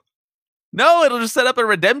possible? No, it'll just set up a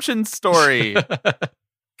redemption story.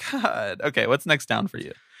 God. Okay, what's next down for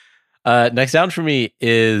you? Next down for me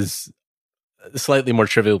is slightly more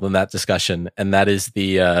trivial than that discussion, and that is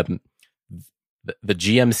the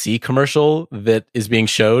GMC commercial that is being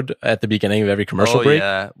showed at the beginning of every commercial break.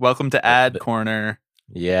 Yeah, welcome to Ad Corner.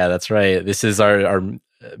 Yeah, that's right. This is our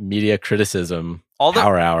media criticism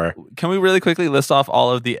power hour. Can we really quickly list off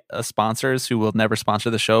all of the sponsors who will never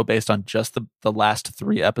sponsor the show based on just the last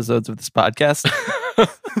 3 episodes of this podcast?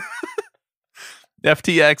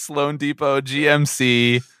 FTX, Loan Depot,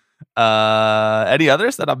 GMC. Any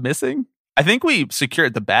others that I'm missing? I think we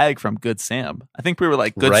secured the bag from Good Sam. I think we were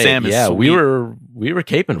like, Good Sam is sweet. we were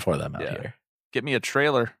caping for them out here. Get me a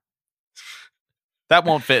trailer. That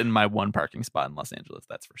won't fit in my one parking spot in Los Angeles,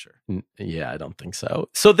 that's for sure. Yeah, I don't think so.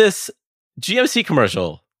 So this GMC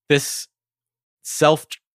commercial, this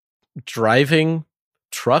self-driving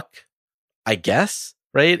truck, I guess,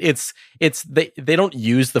 right? They don't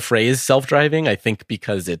use the phrase self-driving, I think,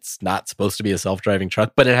 because it's not supposed to be a self-driving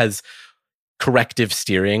truck, but it has corrective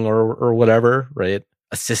steering or whatever, right?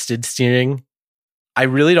 Assisted steering. I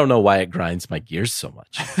really don't know why it grinds my gears so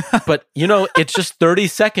much. But, it's just 30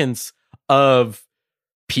 seconds of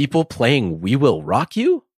people playing We Will Rock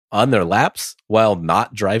You on their laps while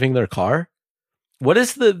not driving their car. What are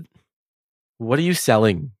you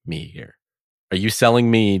selling me here? Are you selling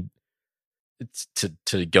me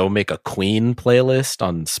to go make a Queen playlist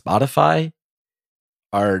on Spotify?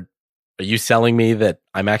 Are you selling me that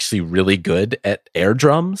I'm actually really good at air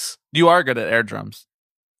drums? You are good at air drums.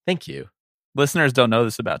 Thank you. Listeners don't know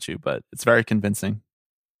this about you, but it's very convincing.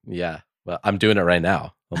 Yeah. Well, I'm doing it right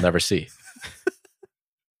now. They'll never see.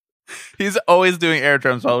 He's always doing air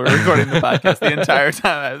drums while we're recording the podcast the entire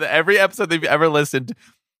time. Every episode they've ever listened,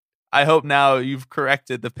 I hope now you've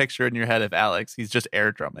corrected the picture in your head of Alex. He's just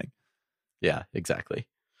air drumming. Yeah, exactly.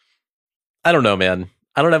 I don't know, man.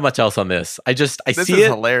 I don't have much else on this. I This see is it,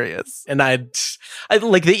 hilarious. and I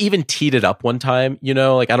like they even teed it up one time. You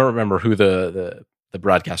know, like I don't remember who the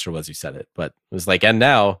broadcaster was who said it, but it was like, and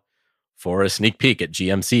now for a sneak peek at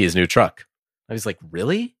GMC's new truck. I was like,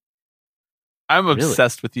 really? I'm Really?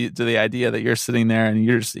 obsessed with you to the idea that you're sitting there and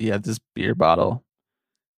you have this beer bottle.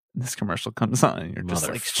 And this commercial comes on and you're just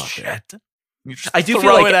like, Motherfucker. shit. You just I do throw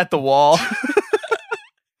feel like it at the wall.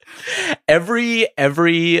 every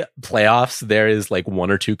playoffs there is like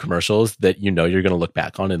one or two commercials that you know you're going to look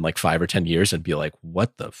back on in like 5 or 10 years and be like,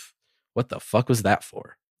 what the fuck was that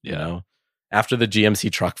for? You know, after the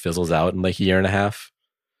GMC truck fizzles out in like a year and a half,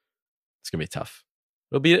 it's gonna be tough.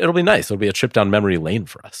 It'll be nice. It'll be a trip down memory lane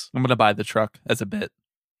for us. I'm gonna buy the truck as a bit.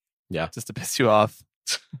 Yeah, just to piss you off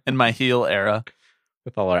in my heel era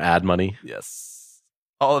with all our ad money. Yes,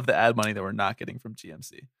 all of the ad money that we're not getting from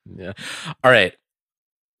GMC. Yeah. All right.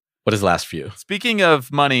 What is the last few? Speaking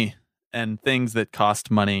of money and things that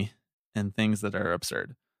cost money and things that are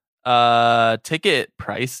absurd. Ticket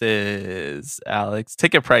prices, Alex.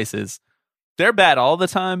 Ticket prices. They're bad all the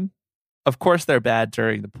time. Of course they're bad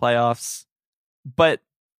during the playoffs. But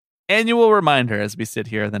annual reminder as we sit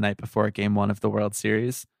here the night before Game 1 of the World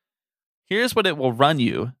Series. Here's what it will run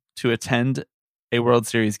you to attend a World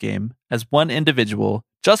Series game as one individual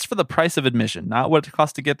just for the price of admission. Not what it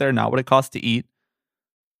costs to get there, not what it costs to eat,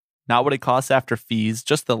 not what it costs after fees,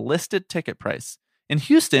 just the listed ticket price. In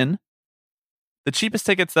Houston, the cheapest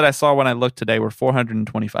tickets that I saw when I looked today were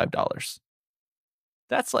 $425.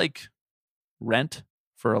 That's like rent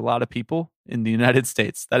for a lot of people in the United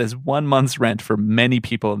States. That is 1 month's rent for many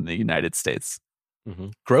people in the United States. Mm-hmm.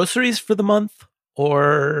 Groceries for the month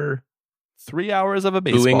or 3 hours of a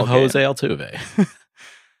baseball booing game. Jose Altuve.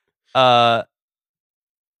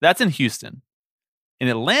 That's in Houston. In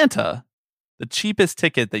Atlanta, the cheapest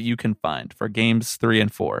ticket that you can find for games 3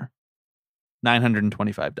 and 4,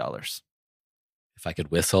 $925. If I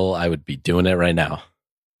could whistle, I would be doing it right now.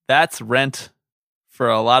 That's rent for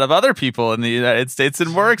a lot of other people in the United States in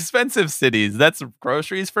more expensive cities. That's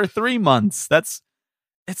groceries for 3 months. It's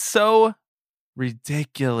so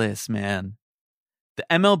ridiculous, man. The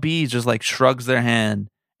MLB just like shrugs their hand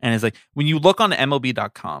and is like, when you look on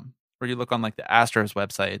MLB.com or you look on like the Astros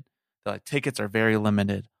website, they're like, tickets are very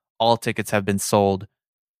limited. All tickets have been sold.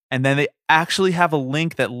 And then they actually have a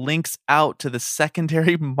link that links out to the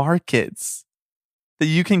secondary markets that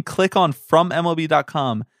you can click on from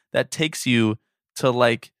MLB.com that takes you to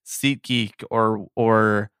like SeatGeek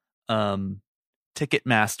or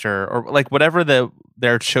Ticketmaster or like whatever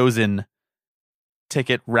their chosen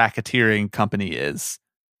ticket racketeering company is.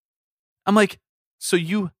 I'm like, so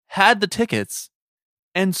you had the tickets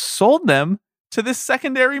and sold them to this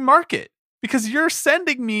secondary market because you're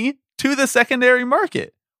sending me to the secondary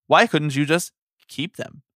market. Why couldn't you just keep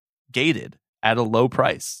them gated at a low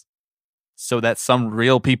price so that some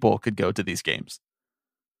real people could go to these games?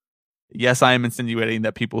 Yes, I am insinuating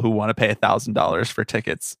that people who want to pay $1,000 for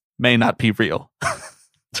tickets may not be real.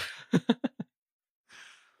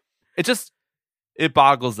 It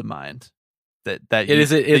boggles the mind that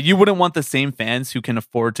you wouldn't want the same fans who can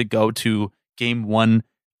afford to go to game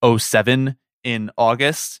 107 in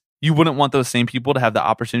August. You wouldn't want those same people to have the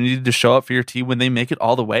opportunity to show up for your team when they make it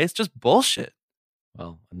all the way. It's just bullshit.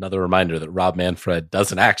 Well, another reminder that Rob Manfred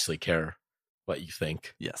doesn't actually care what you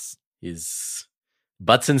think. Yes. He's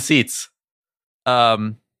butts in seats.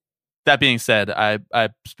 That being said, I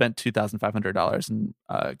spent $2,500 and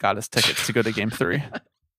got us tickets to go to game 3. Do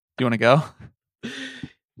you want to go?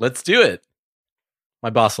 Let's do it. My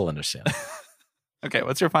boss will understand. Okay,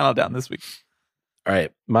 what's your final down this week? All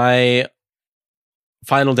right. My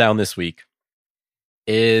final down this week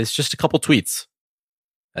is just a couple tweets,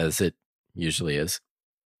 as it usually is.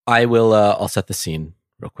 I'll set the scene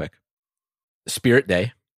real quick. Spirit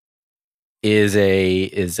Day is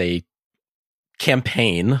a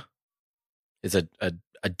campaign, is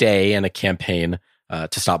a day and a campaign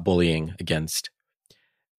to stop bullying against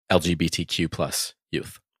LGBTQ plus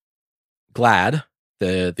youth. GLAAD,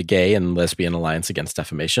 the Gay and Lesbian Alliance Against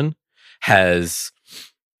Defamation, has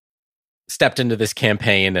stepped into this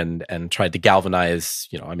campaign and tried to galvanize,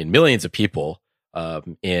 millions of people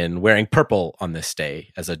in wearing purple on this day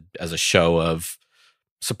as a show of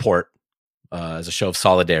support, as a show of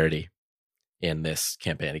solidarity in this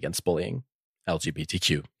campaign against bullying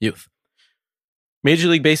LGBTQ youth. Major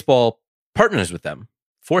League Baseball partners with them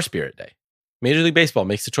for Spirit Day. Major League Baseball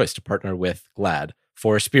makes the choice to partner with GLAAD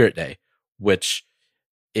for Spirit Day, which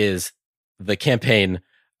is the campaign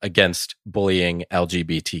against bullying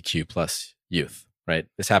LGBTQ plus youth, right?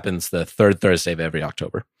 This happens the third Thursday of every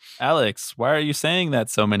October. Alex, why are you saying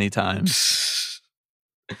that so many times?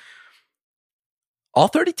 All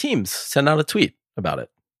 30 teams sent out a tweet about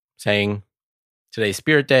it saying, today's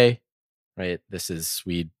Spirit Day, right? This is,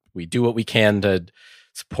 we do what we can to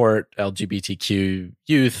support LGBTQ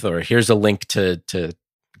youth, or here's a link to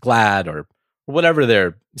GLAAD, or whatever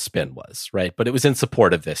their spin was, right? But it was in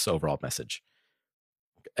support of this overall message,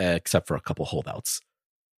 except for a couple holdouts.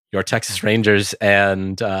 Your Texas Rangers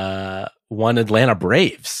and one Atlanta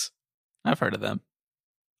Braves. I've heard of them.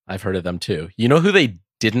 I've heard of them too. You know who they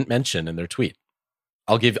didn't mention in their tweet?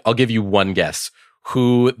 I'll give you one guess.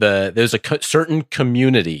 There's a certain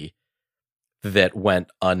community that went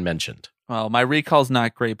unmentioned. Well, my recall's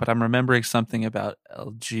not great, but I'm remembering something about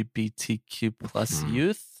LGBTQ plus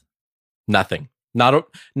youth. Nothing. Not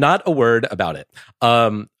a word about it.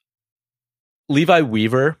 Levi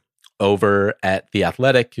Weaver over at The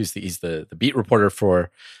Athletic, he's the beat reporter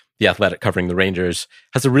for The Athletic covering the Rangers,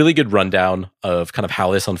 has a really good rundown of kind of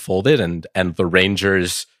how this unfolded and the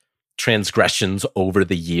Rangers' transgressions over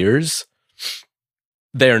the years.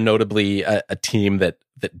 They are notably a team that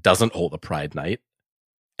doesn't hold a Pride Night.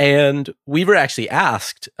 And Weaver actually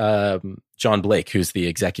asked John Blake, who's the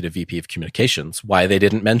executive VP of communications, why they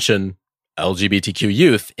didn't mention LGBTQ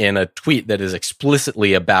youth in a tweet that is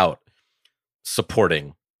explicitly about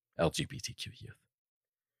supporting LGBTQ youth.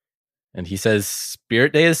 And he says,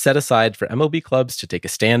 Spirit Day is set aside for MLB clubs to take a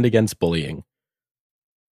stand against bullying.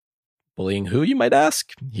 Bullying who, you might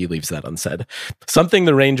ask? He leaves that unsaid. Something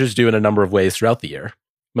the Rangers do in a number of ways throughout the year.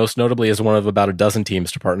 Most notably as one of about a dozen teams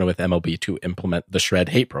to partner with MLB to implement the Shred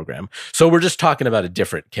Hate program. So we're just talking about a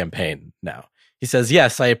different campaign now. He says,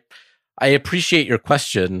 yes, I appreciate your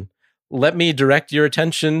question. Let me direct your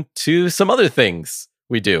attention to some other things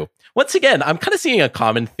we do. Once again, I'm kind of seeing a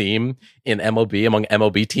common theme in MLB among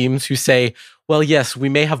MLB teams who say, well, yes, we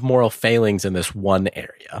may have moral failings in this one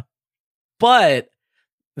area, but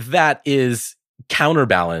that is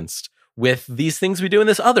counterbalanced with these things we do in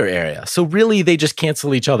this other area. So really, they just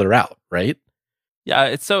cancel each other out, right? Yeah,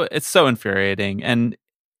 it's so infuriating, and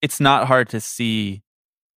it's not hard to see.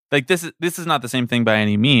 Like this is not the same thing by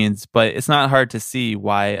any means, but it's not hard to see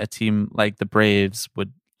why a team like the Braves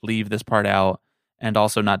would leave this part out and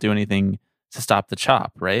also not do anything to stop the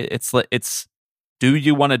chop, right? It's do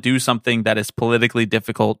you want to do something that is politically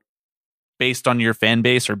difficult based on your fan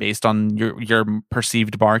base or based on your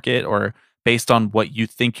perceived market or based on what you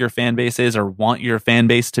think your fan base is or want your fan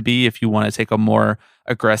base to be if you want to take a more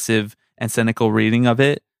aggressive and cynical reading of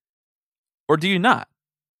it? Or do you not?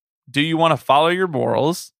 Do you want to follow your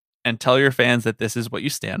morals and tell your fans that this is what you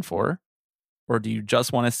stand for? Or do you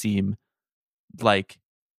just want to seem like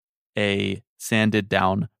a sanded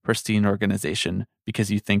down, pristine organization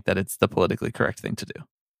because you think that it's the politically correct thing to do?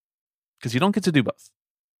 Because you don't get to do both.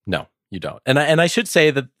 No, you don't. And I should say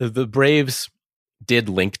that the Braves did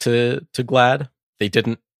link to GLAAD. They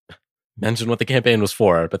didn't mention what the campaign was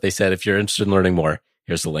for, but they said, if you're interested in learning more,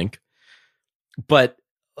 here's the link. But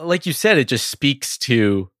like you said, it just speaks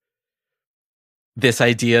to this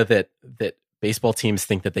idea that baseball teams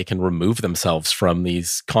think that they can remove themselves from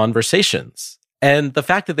these conversations. And the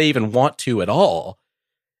fact that they even want to at all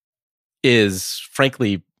is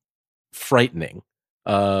frankly frightening.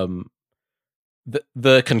 The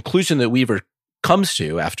conclusion that Weaver comes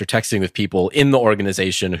to after texting with people in the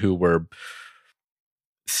organization who were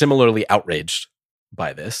similarly outraged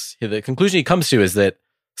by this, the conclusion he comes to is that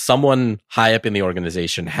someone high up in the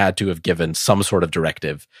organization had to have given some sort of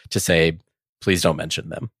directive to say, please don't mention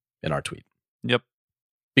them in our tweet. Yep.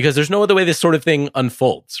 Because there's no other way this sort of thing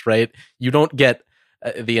unfolds, right? You don't get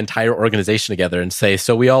the entire organization together and say,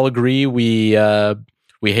 so we all agree we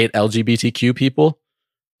hate LGBTQ people.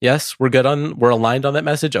 Yes, we're aligned on that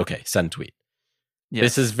message. Okay, send tweet. Yes.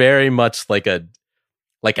 This is very much like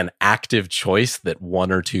an active choice that one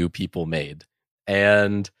or two people made.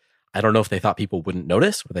 And I don't know if they thought people wouldn't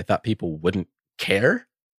notice or they thought people wouldn't care.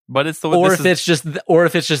 But it's it's just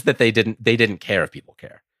that they didn't care if people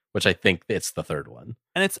care, which I think it's the third one.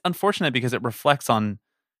 And it's unfortunate because it reflects on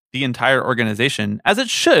the entire organization, as it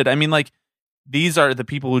should. I mean, like, these are the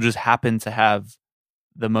people who just happen to have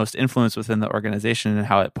the most influence within the organization and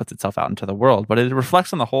how it puts itself out into the world. But it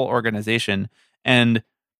reflects on the whole organization, and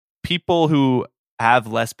people who have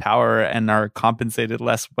less power and are compensated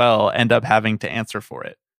less well end up having to answer for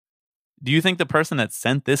it. Do you think the person that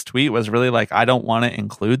sent this tweet was really like, I don't want to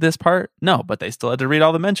include this part? No, but they still had to read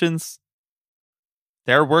all the mentions.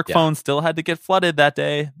 Their work phone still had to get flooded that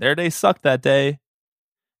day. Their day sucked that day.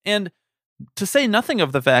 And to say nothing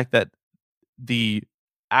of the fact that the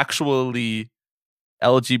actually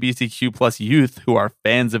LGBTQ plus youth who are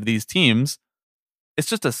fans of these teams, it's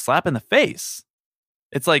just a slap in the face.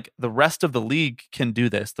 It's like the rest of the league can do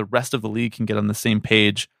this. The rest of the league can get on the same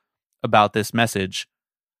page about this message.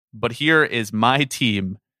 But here is my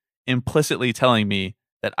team implicitly telling me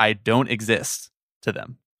that I don't exist to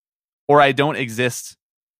them, or I don't exist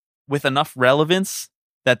with enough relevance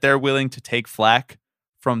that they're willing to take flack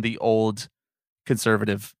from the old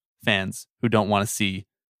conservative fans who don't want to see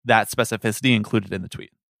that specificity included in the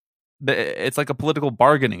tweet. It's like a political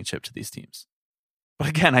bargaining chip to these teams. But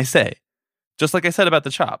again, I say, just like I said about the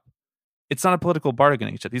Chop, it's not a political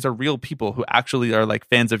bargaining chip. These are real people who actually are like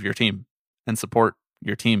fans of your team and support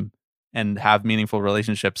your team and have meaningful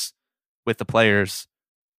relationships with the players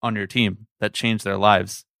on your team that change their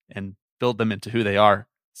lives and build them into who they are.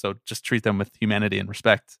 So just treat them with humanity and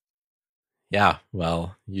respect. Yeah,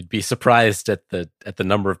 well, you'd be surprised at the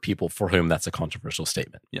number of people for whom that's a controversial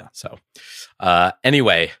statement. Yeah. So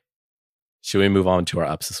anyway, should we move on to our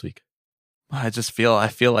ups this week? I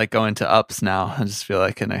feel like going to ups now. I just feel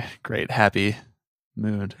like in a great happy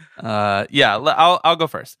mood. I'll go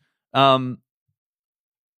first. My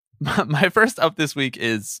first up this week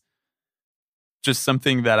is just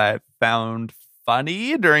something that I found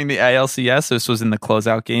funny during the ALCS. This was in the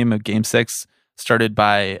closeout game of Game 6, started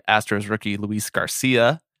by Astros rookie Luis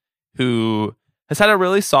Garcia, who has had a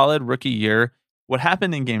really solid rookie year. What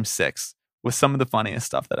happened in Game 6 was some of the funniest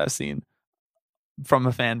stuff that I've seen from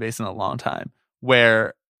a fan base in a long time,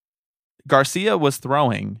 where Garcia was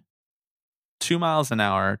throwing 2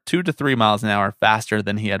 to 3 miles an hour faster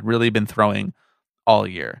than he had really been throwing all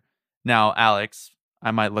year. Now, Alex, I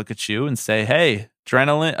might look at you and say, hey,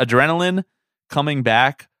 adrenaline coming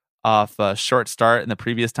back off a short start in the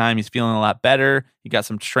previous time. He's feeling a lot better. He got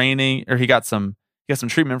some training, or he got some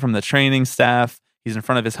treatment from the training staff. He's in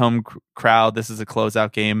front of his home crowd. This is a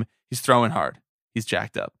closeout game. He's throwing hard. He's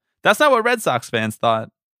jacked up. That's not what Red Sox fans thought.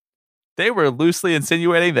 They were loosely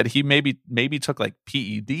insinuating that he maybe took like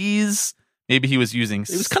PEDs. Maybe he was using...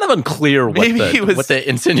 It was kind of unclear what the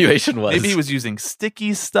insinuation was. Maybe he was using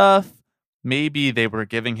sticky stuff. Maybe they were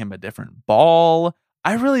giving him a different ball.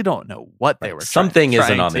 I really don't know what they were Something trying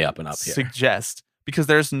isn't on to the up and up here. Suggest, because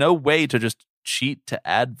there's no way to just cheat to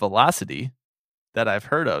add velocity that I've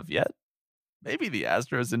heard of yet. Maybe the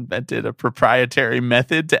Astros invented a proprietary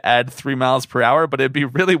method to add 3 miles per hour, but it'd be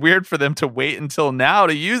really weird for them to wait until now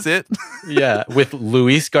to use it. Yeah, with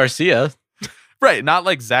Luis Garcia. Right, not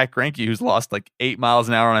like Zach Greinke, who's lost like 8 miles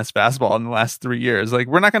an hour on his fastball in the last 3 years. Like,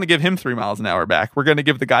 we're not going to give him 3 miles an hour back. We're going to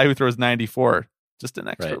give the guy who throws 94 just an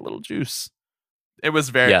extra little juice. It was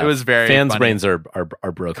very fans' funny. brains are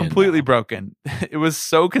broken. Completely broken. It was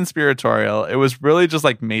so conspiratorial. It was really just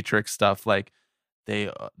like Matrix stuff. Like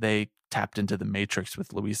they tapped into the Matrix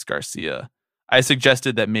with Luis Garcia. I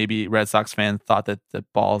suggested that maybe Red Sox fans thought that the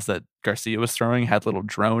balls that Garcia was throwing had little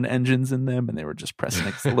drone engines in them, and they were just pressing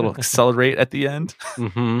a little accelerate at the end.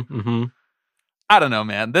 I don't know,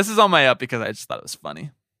 man. This is on my up because I just thought it was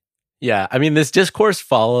funny. Yeah, I mean, this discourse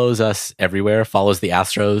follows us everywhere, follows the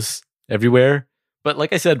Astros everywhere. But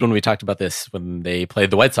like I said, when we talked about this, when they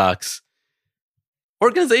played the White Sox,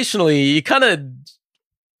 organizationally, you kind of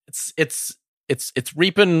it's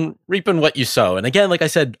reaping what you sow. And again, like I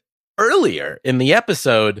said earlier in the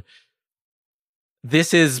episode,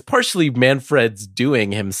 this is partially Manfred's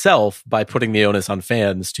doing himself by putting the onus on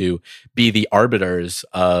fans to be the arbiters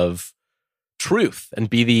of truth and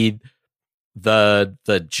be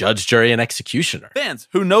the judge, jury, and executioner. Fans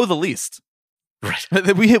who know the least.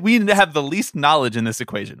 Right. We have the least knowledge in this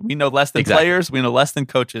equation. We know less than players. We know less than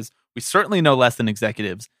coaches. We certainly know less than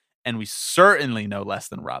executives. And we certainly know less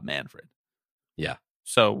than Rob Manfred. Yeah.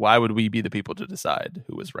 So why would we be the people to decide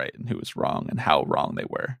who was right and who was wrong and how wrong they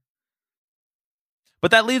were? But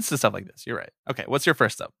that leads to stuff like this. You're right. Okay, what's your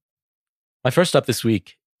first up? My first up this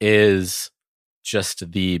week is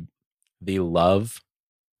just the love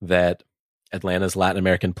that Atlanta's Latin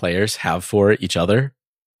American players have for each other.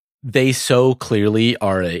 They so clearly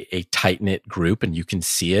are a tight-knit group, and you can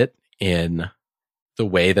see it in the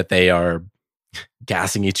way that they are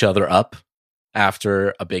gassing each other up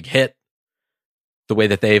after a big hit, the way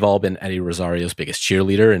that they've all been Eddie Rosario's biggest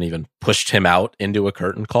cheerleader and even pushed him out into a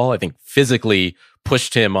curtain call. I think physically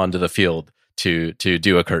pushed him onto the field to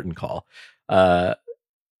do a curtain call.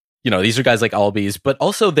 These are guys like Albies, but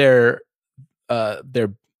also they're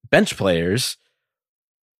their bench players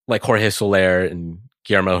like Jorge Soler and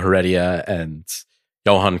Guillermo Heredia and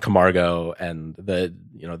Johan Camargo, and the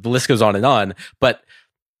list goes on and on. But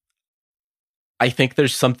I think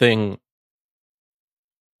there's something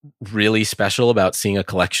really special about seeing a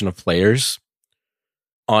collection of players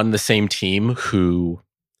on the same team who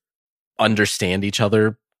understand each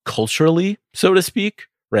other culturally, so to speak,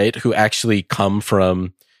 right? Who actually come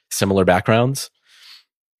from similar backgrounds.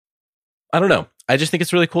 I don't know. I just think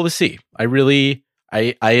it's really cool to see.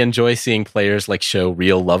 I enjoy seeing players like show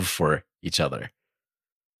real love for each other.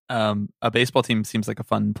 A baseball team seems like a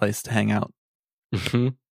fun place to hang out. Mm-hmm.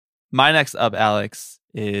 My next up, Alex,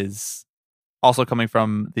 is also coming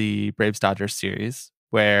from the Braves-Dodgers series,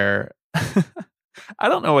 where I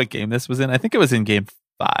don't know what game this was in. I think it was in Game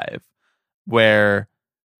 5, where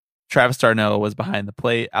Travis d'Arnaud was behind the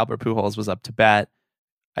plate. Albert Pujols was up to bat.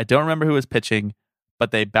 I don't remember who was pitching,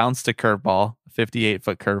 but they bounced a curveball, a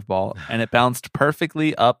 58-foot curveball, and it bounced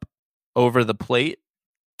perfectly up over the plate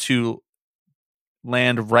to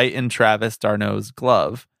land right in Travis d'Arnaud's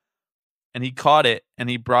glove. And he caught it, and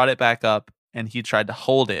he brought it back up, and he tried to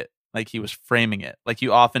hold it like he was framing it, like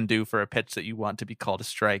you often do for a pitch that you want to be called a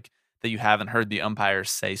strike that you haven't heard the umpires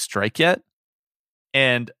say strike yet.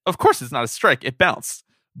 And of course it's not a strike, it bounced.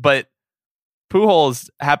 But Pujols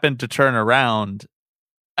happened to turn around.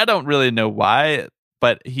 I don't really know why,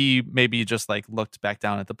 but he maybe just like looked back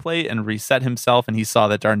down at the plate and reset himself, and he saw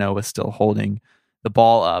that d'Arnaud was still holding the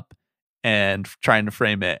ball up and trying to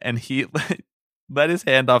frame it. And he let his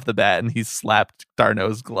hand off the bat and he slapped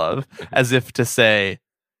d'Arnaud's glove as if to say,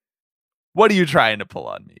 what are you trying to pull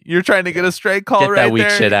on me? You're trying to get a strike call right there? Get that weak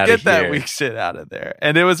shit out of here. Get that weak shit out of there.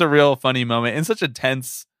 And it was a real funny moment in such a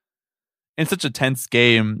tense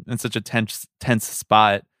game, in such a tense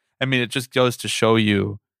spot. I mean, it just goes to show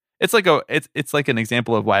you, it's like an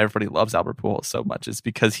example of why everybody loves Albert Pujols so much, is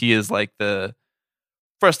because he is like the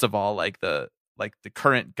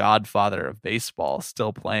current godfather of baseball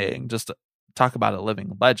still playing. Just to talk about a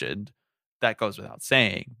living legend, that goes without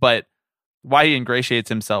saying. But why he ingratiates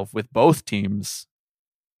himself with both teams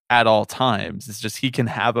at all times is just he can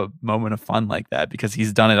have a moment of fun like that because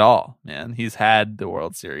he's done it all, man. He's had the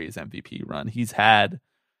World Series MVP run. He's had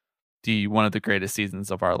one of the greatest seasons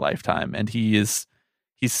of our lifetime, and he's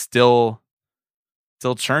still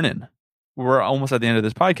churning. We're almost at the end of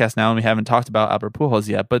this podcast now, and we haven't talked about Albert Pujols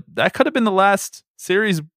yet, but that could have been the last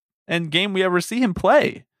series and game we ever see him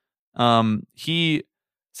play. He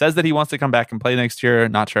says that he wants to come back and play next year.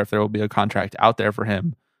 Not sure if there will be a contract out there for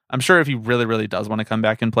him. I'm sure if he really, really does want to come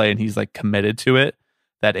back and play and he's like committed to it,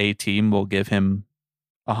 that a team will give him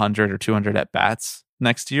 100 or 200 at bats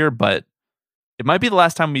next year. But it might be the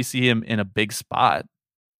last time we see him in a big spot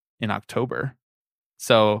in October.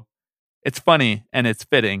 So it's funny and it's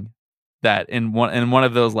fitting that in one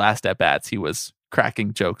of those last at bats, he was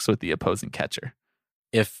cracking jokes with the opposing catcher.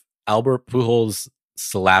 If Albert Pujols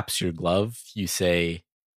slaps your glove, you say,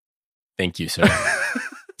 "Thank you, sir."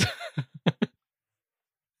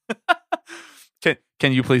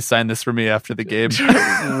 Can you please sign this for me after the game?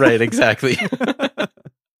 Right, exactly.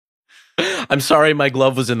 I'm sorry my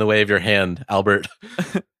glove was in the way of your hand, Albert.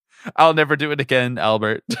 I'll never do it again,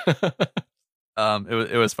 Albert.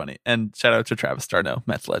 It was funny. And shout out to Travis d'Arnaud,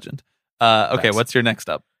 Mets legend. Okay, Thanks. What's your next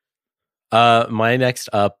up? My next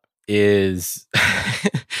up is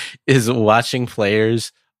watching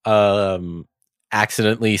players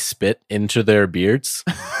accidentally spit into their beards.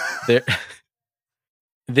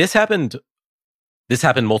 This happened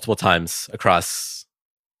multiple times across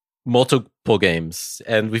multiple games,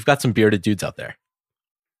 and we've got some bearded dudes out there.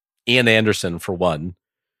 Ian Anderson, for one.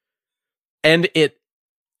 And it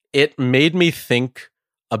made me think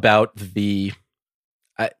about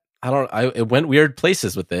it went weird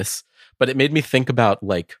places with this, but it made me think about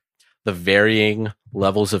like the varying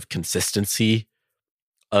levels of consistency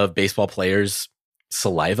of baseball players'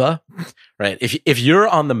 saliva, right? If you're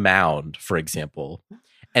on the mound, for example,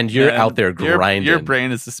 and you're out there grinding, your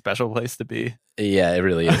brain is a special place to be. Yeah, it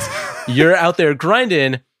really is. You're out there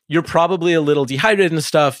grinding. You're probably a little dehydrated and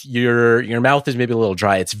stuff. Your mouth is maybe a little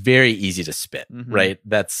dry. It's very easy to spit, right?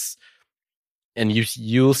 And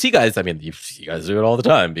you'll see guys. I mean, you see guys do it all the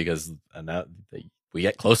time because now we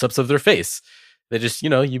get close-ups of their face. They just,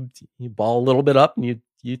 you ball a little bit up and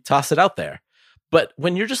you toss it out there. But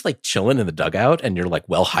when you're just like chilling in the dugout and you're like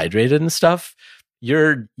well hydrated and stuff,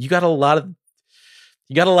 you got a lot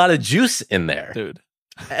of juice in there, dude.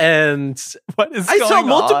 And what is going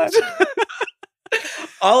on?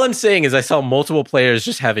 All I'm saying is I saw multiple players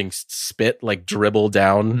just having spit like dribble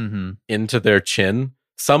down into their chin.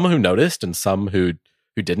 Some who noticed and some who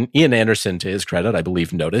who didn't. Ian Anderson, to his credit, I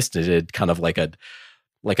believe noticed. It did kind of like a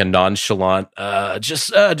nonchalant,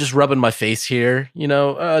 just rubbing my face here,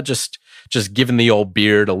 just giving the old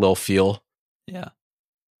beard a little feel. Yeah.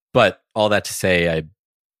 But all that to say,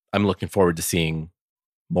 I'm looking forward to seeing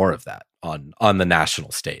more of that on the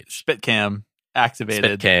national stage. Spit cam activated.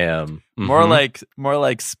 Spit cam. Mm-hmm. More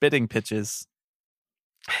like spitting pitches.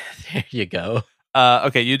 There you go.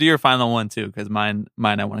 Okay, you do your final one too, because mine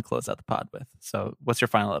I want to close out the pod with. So, what's your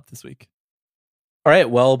final up this week? All right.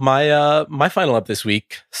 Well, my final up this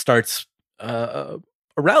week starts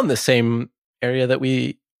around the same area that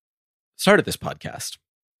we started this podcast,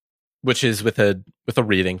 which is with a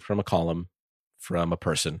reading from a column from a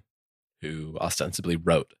person who ostensibly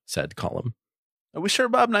wrote said column. Are we sure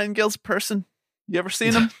Bob Nightingale's a person? You ever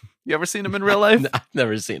seen him? You ever seen him in real life? I've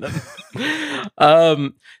never seen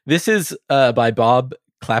him. This is by Bob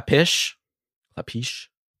Klapisch,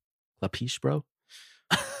 bro,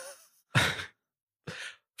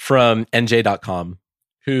 from NJ.com,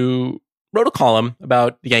 who wrote a column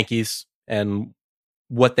about the Yankees and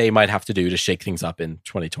what they might have to do to shake things up in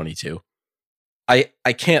 2022. I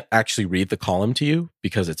can't actually read the column to you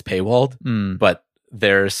because it's paywalled, but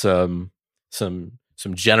there's some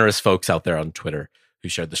generous folks out there on Twitter who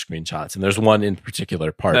shared the screenshots, and there's one in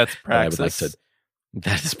particular part that's praxis. That I would like to.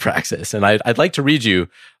 That is praxis, and I'd like to read you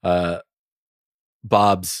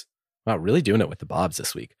Bob's. Wow, really doing it with the Bobs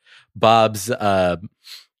this week. Bob's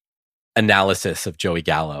analysis of Joey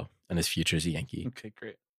Gallo and his future as a Yankee. Okay,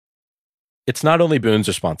 great. It's not only Boone's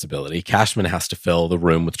responsibility. Cashman has to fill the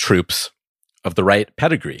room with troops of the right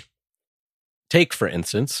pedigree. Take, for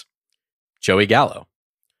instance, Joey Gallo,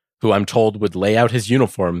 who I'm told would lay out his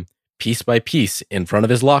uniform piece by piece in front of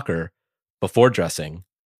his locker before dressing,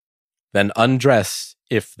 then undress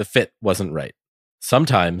if the fit wasn't right.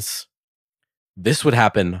 Sometimes this would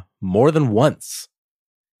happen more than once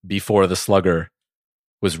before the slugger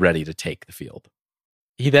was ready to take the field.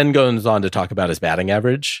 He then goes on to talk about his batting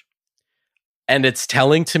average, and it's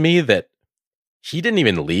telling to me that he didn't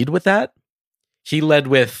even lead with that. He led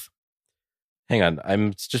with, hang on,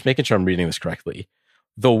 I'm just making sure I'm reading this correctly.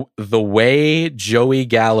 The way Joey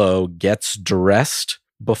Gallo gets dressed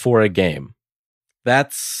before a game,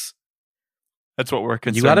 that's what we're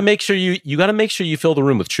concerned. You got to make sure you fill the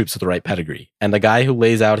room with troops of the right pedigree. And the guy who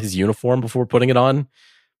lays out his uniform before putting it on,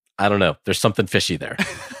 I don't know. There's something fishy there.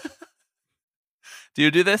 Do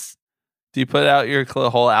you do this? Do you put out your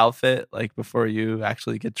whole outfit like before you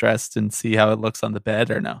actually get dressed and see how it looks on the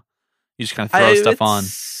bed, or no? You just kind of throw stuff on.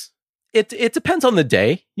 It depends on the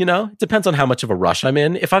day, It depends on how much of a rush I'm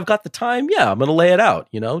in. If I've got the time, yeah, I'm going to lay it out,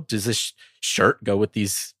 Does this shirt go with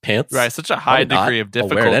these pants? Right, such a high degree of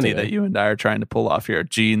difficulty that you and I are trying to pull off here.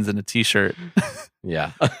 Jeans and a t-shirt.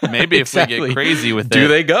 Yeah. Maybe exactly. If we get crazy with it. Do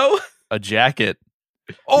they go? A jacket.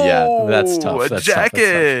 Oh, yeah, that's tough. A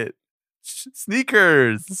jacket.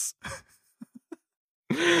 Sneakers.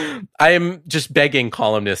 I am just begging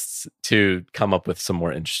columnists to come up with some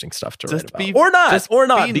more interesting stuff to write about. Or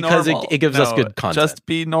not, because it gives us good content. Just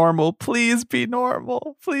be normal. Please be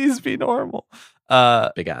normal. Please be normal.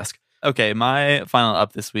 Big ask. Okay, my final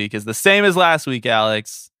up this week is the same as last week,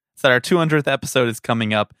 Alex. It's that our 200th episode is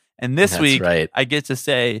coming up. And this week, right. I get to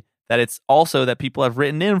say that it's also that people have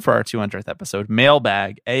written in for our 200th episode.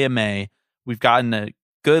 Mailbag, AMA. We've gotten a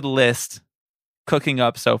good list cooking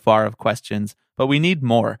up so far of questions. But we need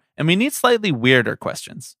more. And we need slightly weirder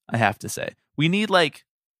questions, I have to say. We need like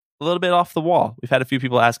a little bit off the wall. We've had a few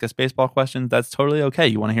people ask us baseball questions. That's totally okay.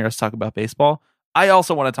 You want to hear us talk about baseball? I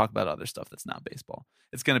also want to talk about other stuff that's not baseball.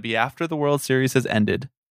 It's going to be after the World Series has ended.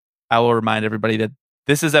 I will remind everybody that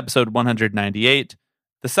this is episode 198.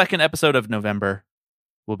 The second episode of November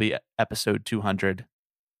will be episode 200,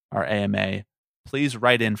 our AMA. Please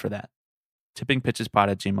write in for that.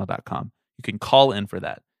 tippingpitchespod@gmail.com. You can call in for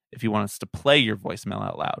that. If you want us to play your voicemail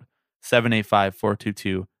out loud,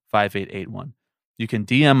 785-422-5881. You can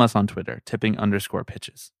DM us on Twitter,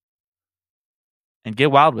 tipping_pitches. And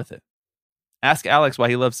get wild with it. Ask Alex why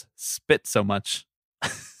he loves spit so much.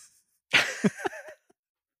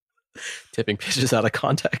 Tipping pitches out of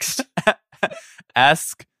context.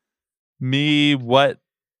 Ask me what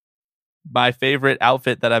my favorite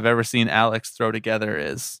outfit that I've ever seen Alex throw together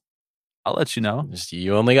is. I'll let you know.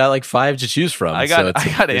 You only got like 5 to choose from. I got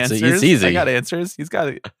answers. It's easy. I got answers. He's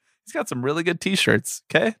got some really good t-shirts.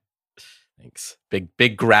 Okay. Thanks.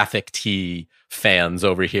 Big graphic tee fans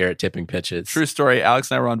over here at Tipping Pitches. True story.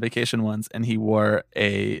 Alex and I were on vacation once, and he wore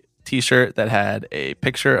a t-shirt that had a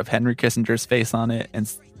picture of Henry Kissinger's face on it, and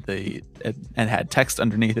had text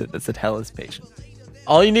underneath it that said "Hell is patient."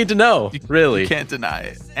 All you need to know, really. You can't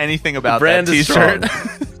deny anything about that t-shirt.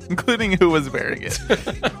 including who was wearing it.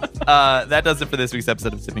 That does it for this week's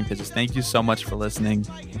episode of Tipping Pitches. Thank you so much for listening.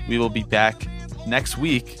 We will be back next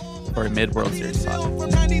week for a Mid-World Series talk.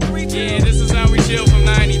 Yeah, this is how we chill from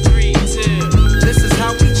 93 till. This is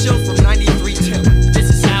how we chill from 93 till. This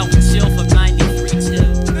is how we chill from 93 till.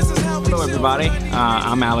 Hello, everybody.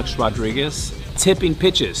 I'm Alex Rodriguez. Tipping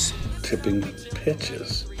Pitches. Tipping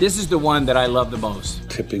Pitches. This is the one that I love the most.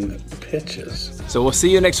 Tipping Pitches. So we'll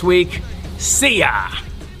see you next week. See ya!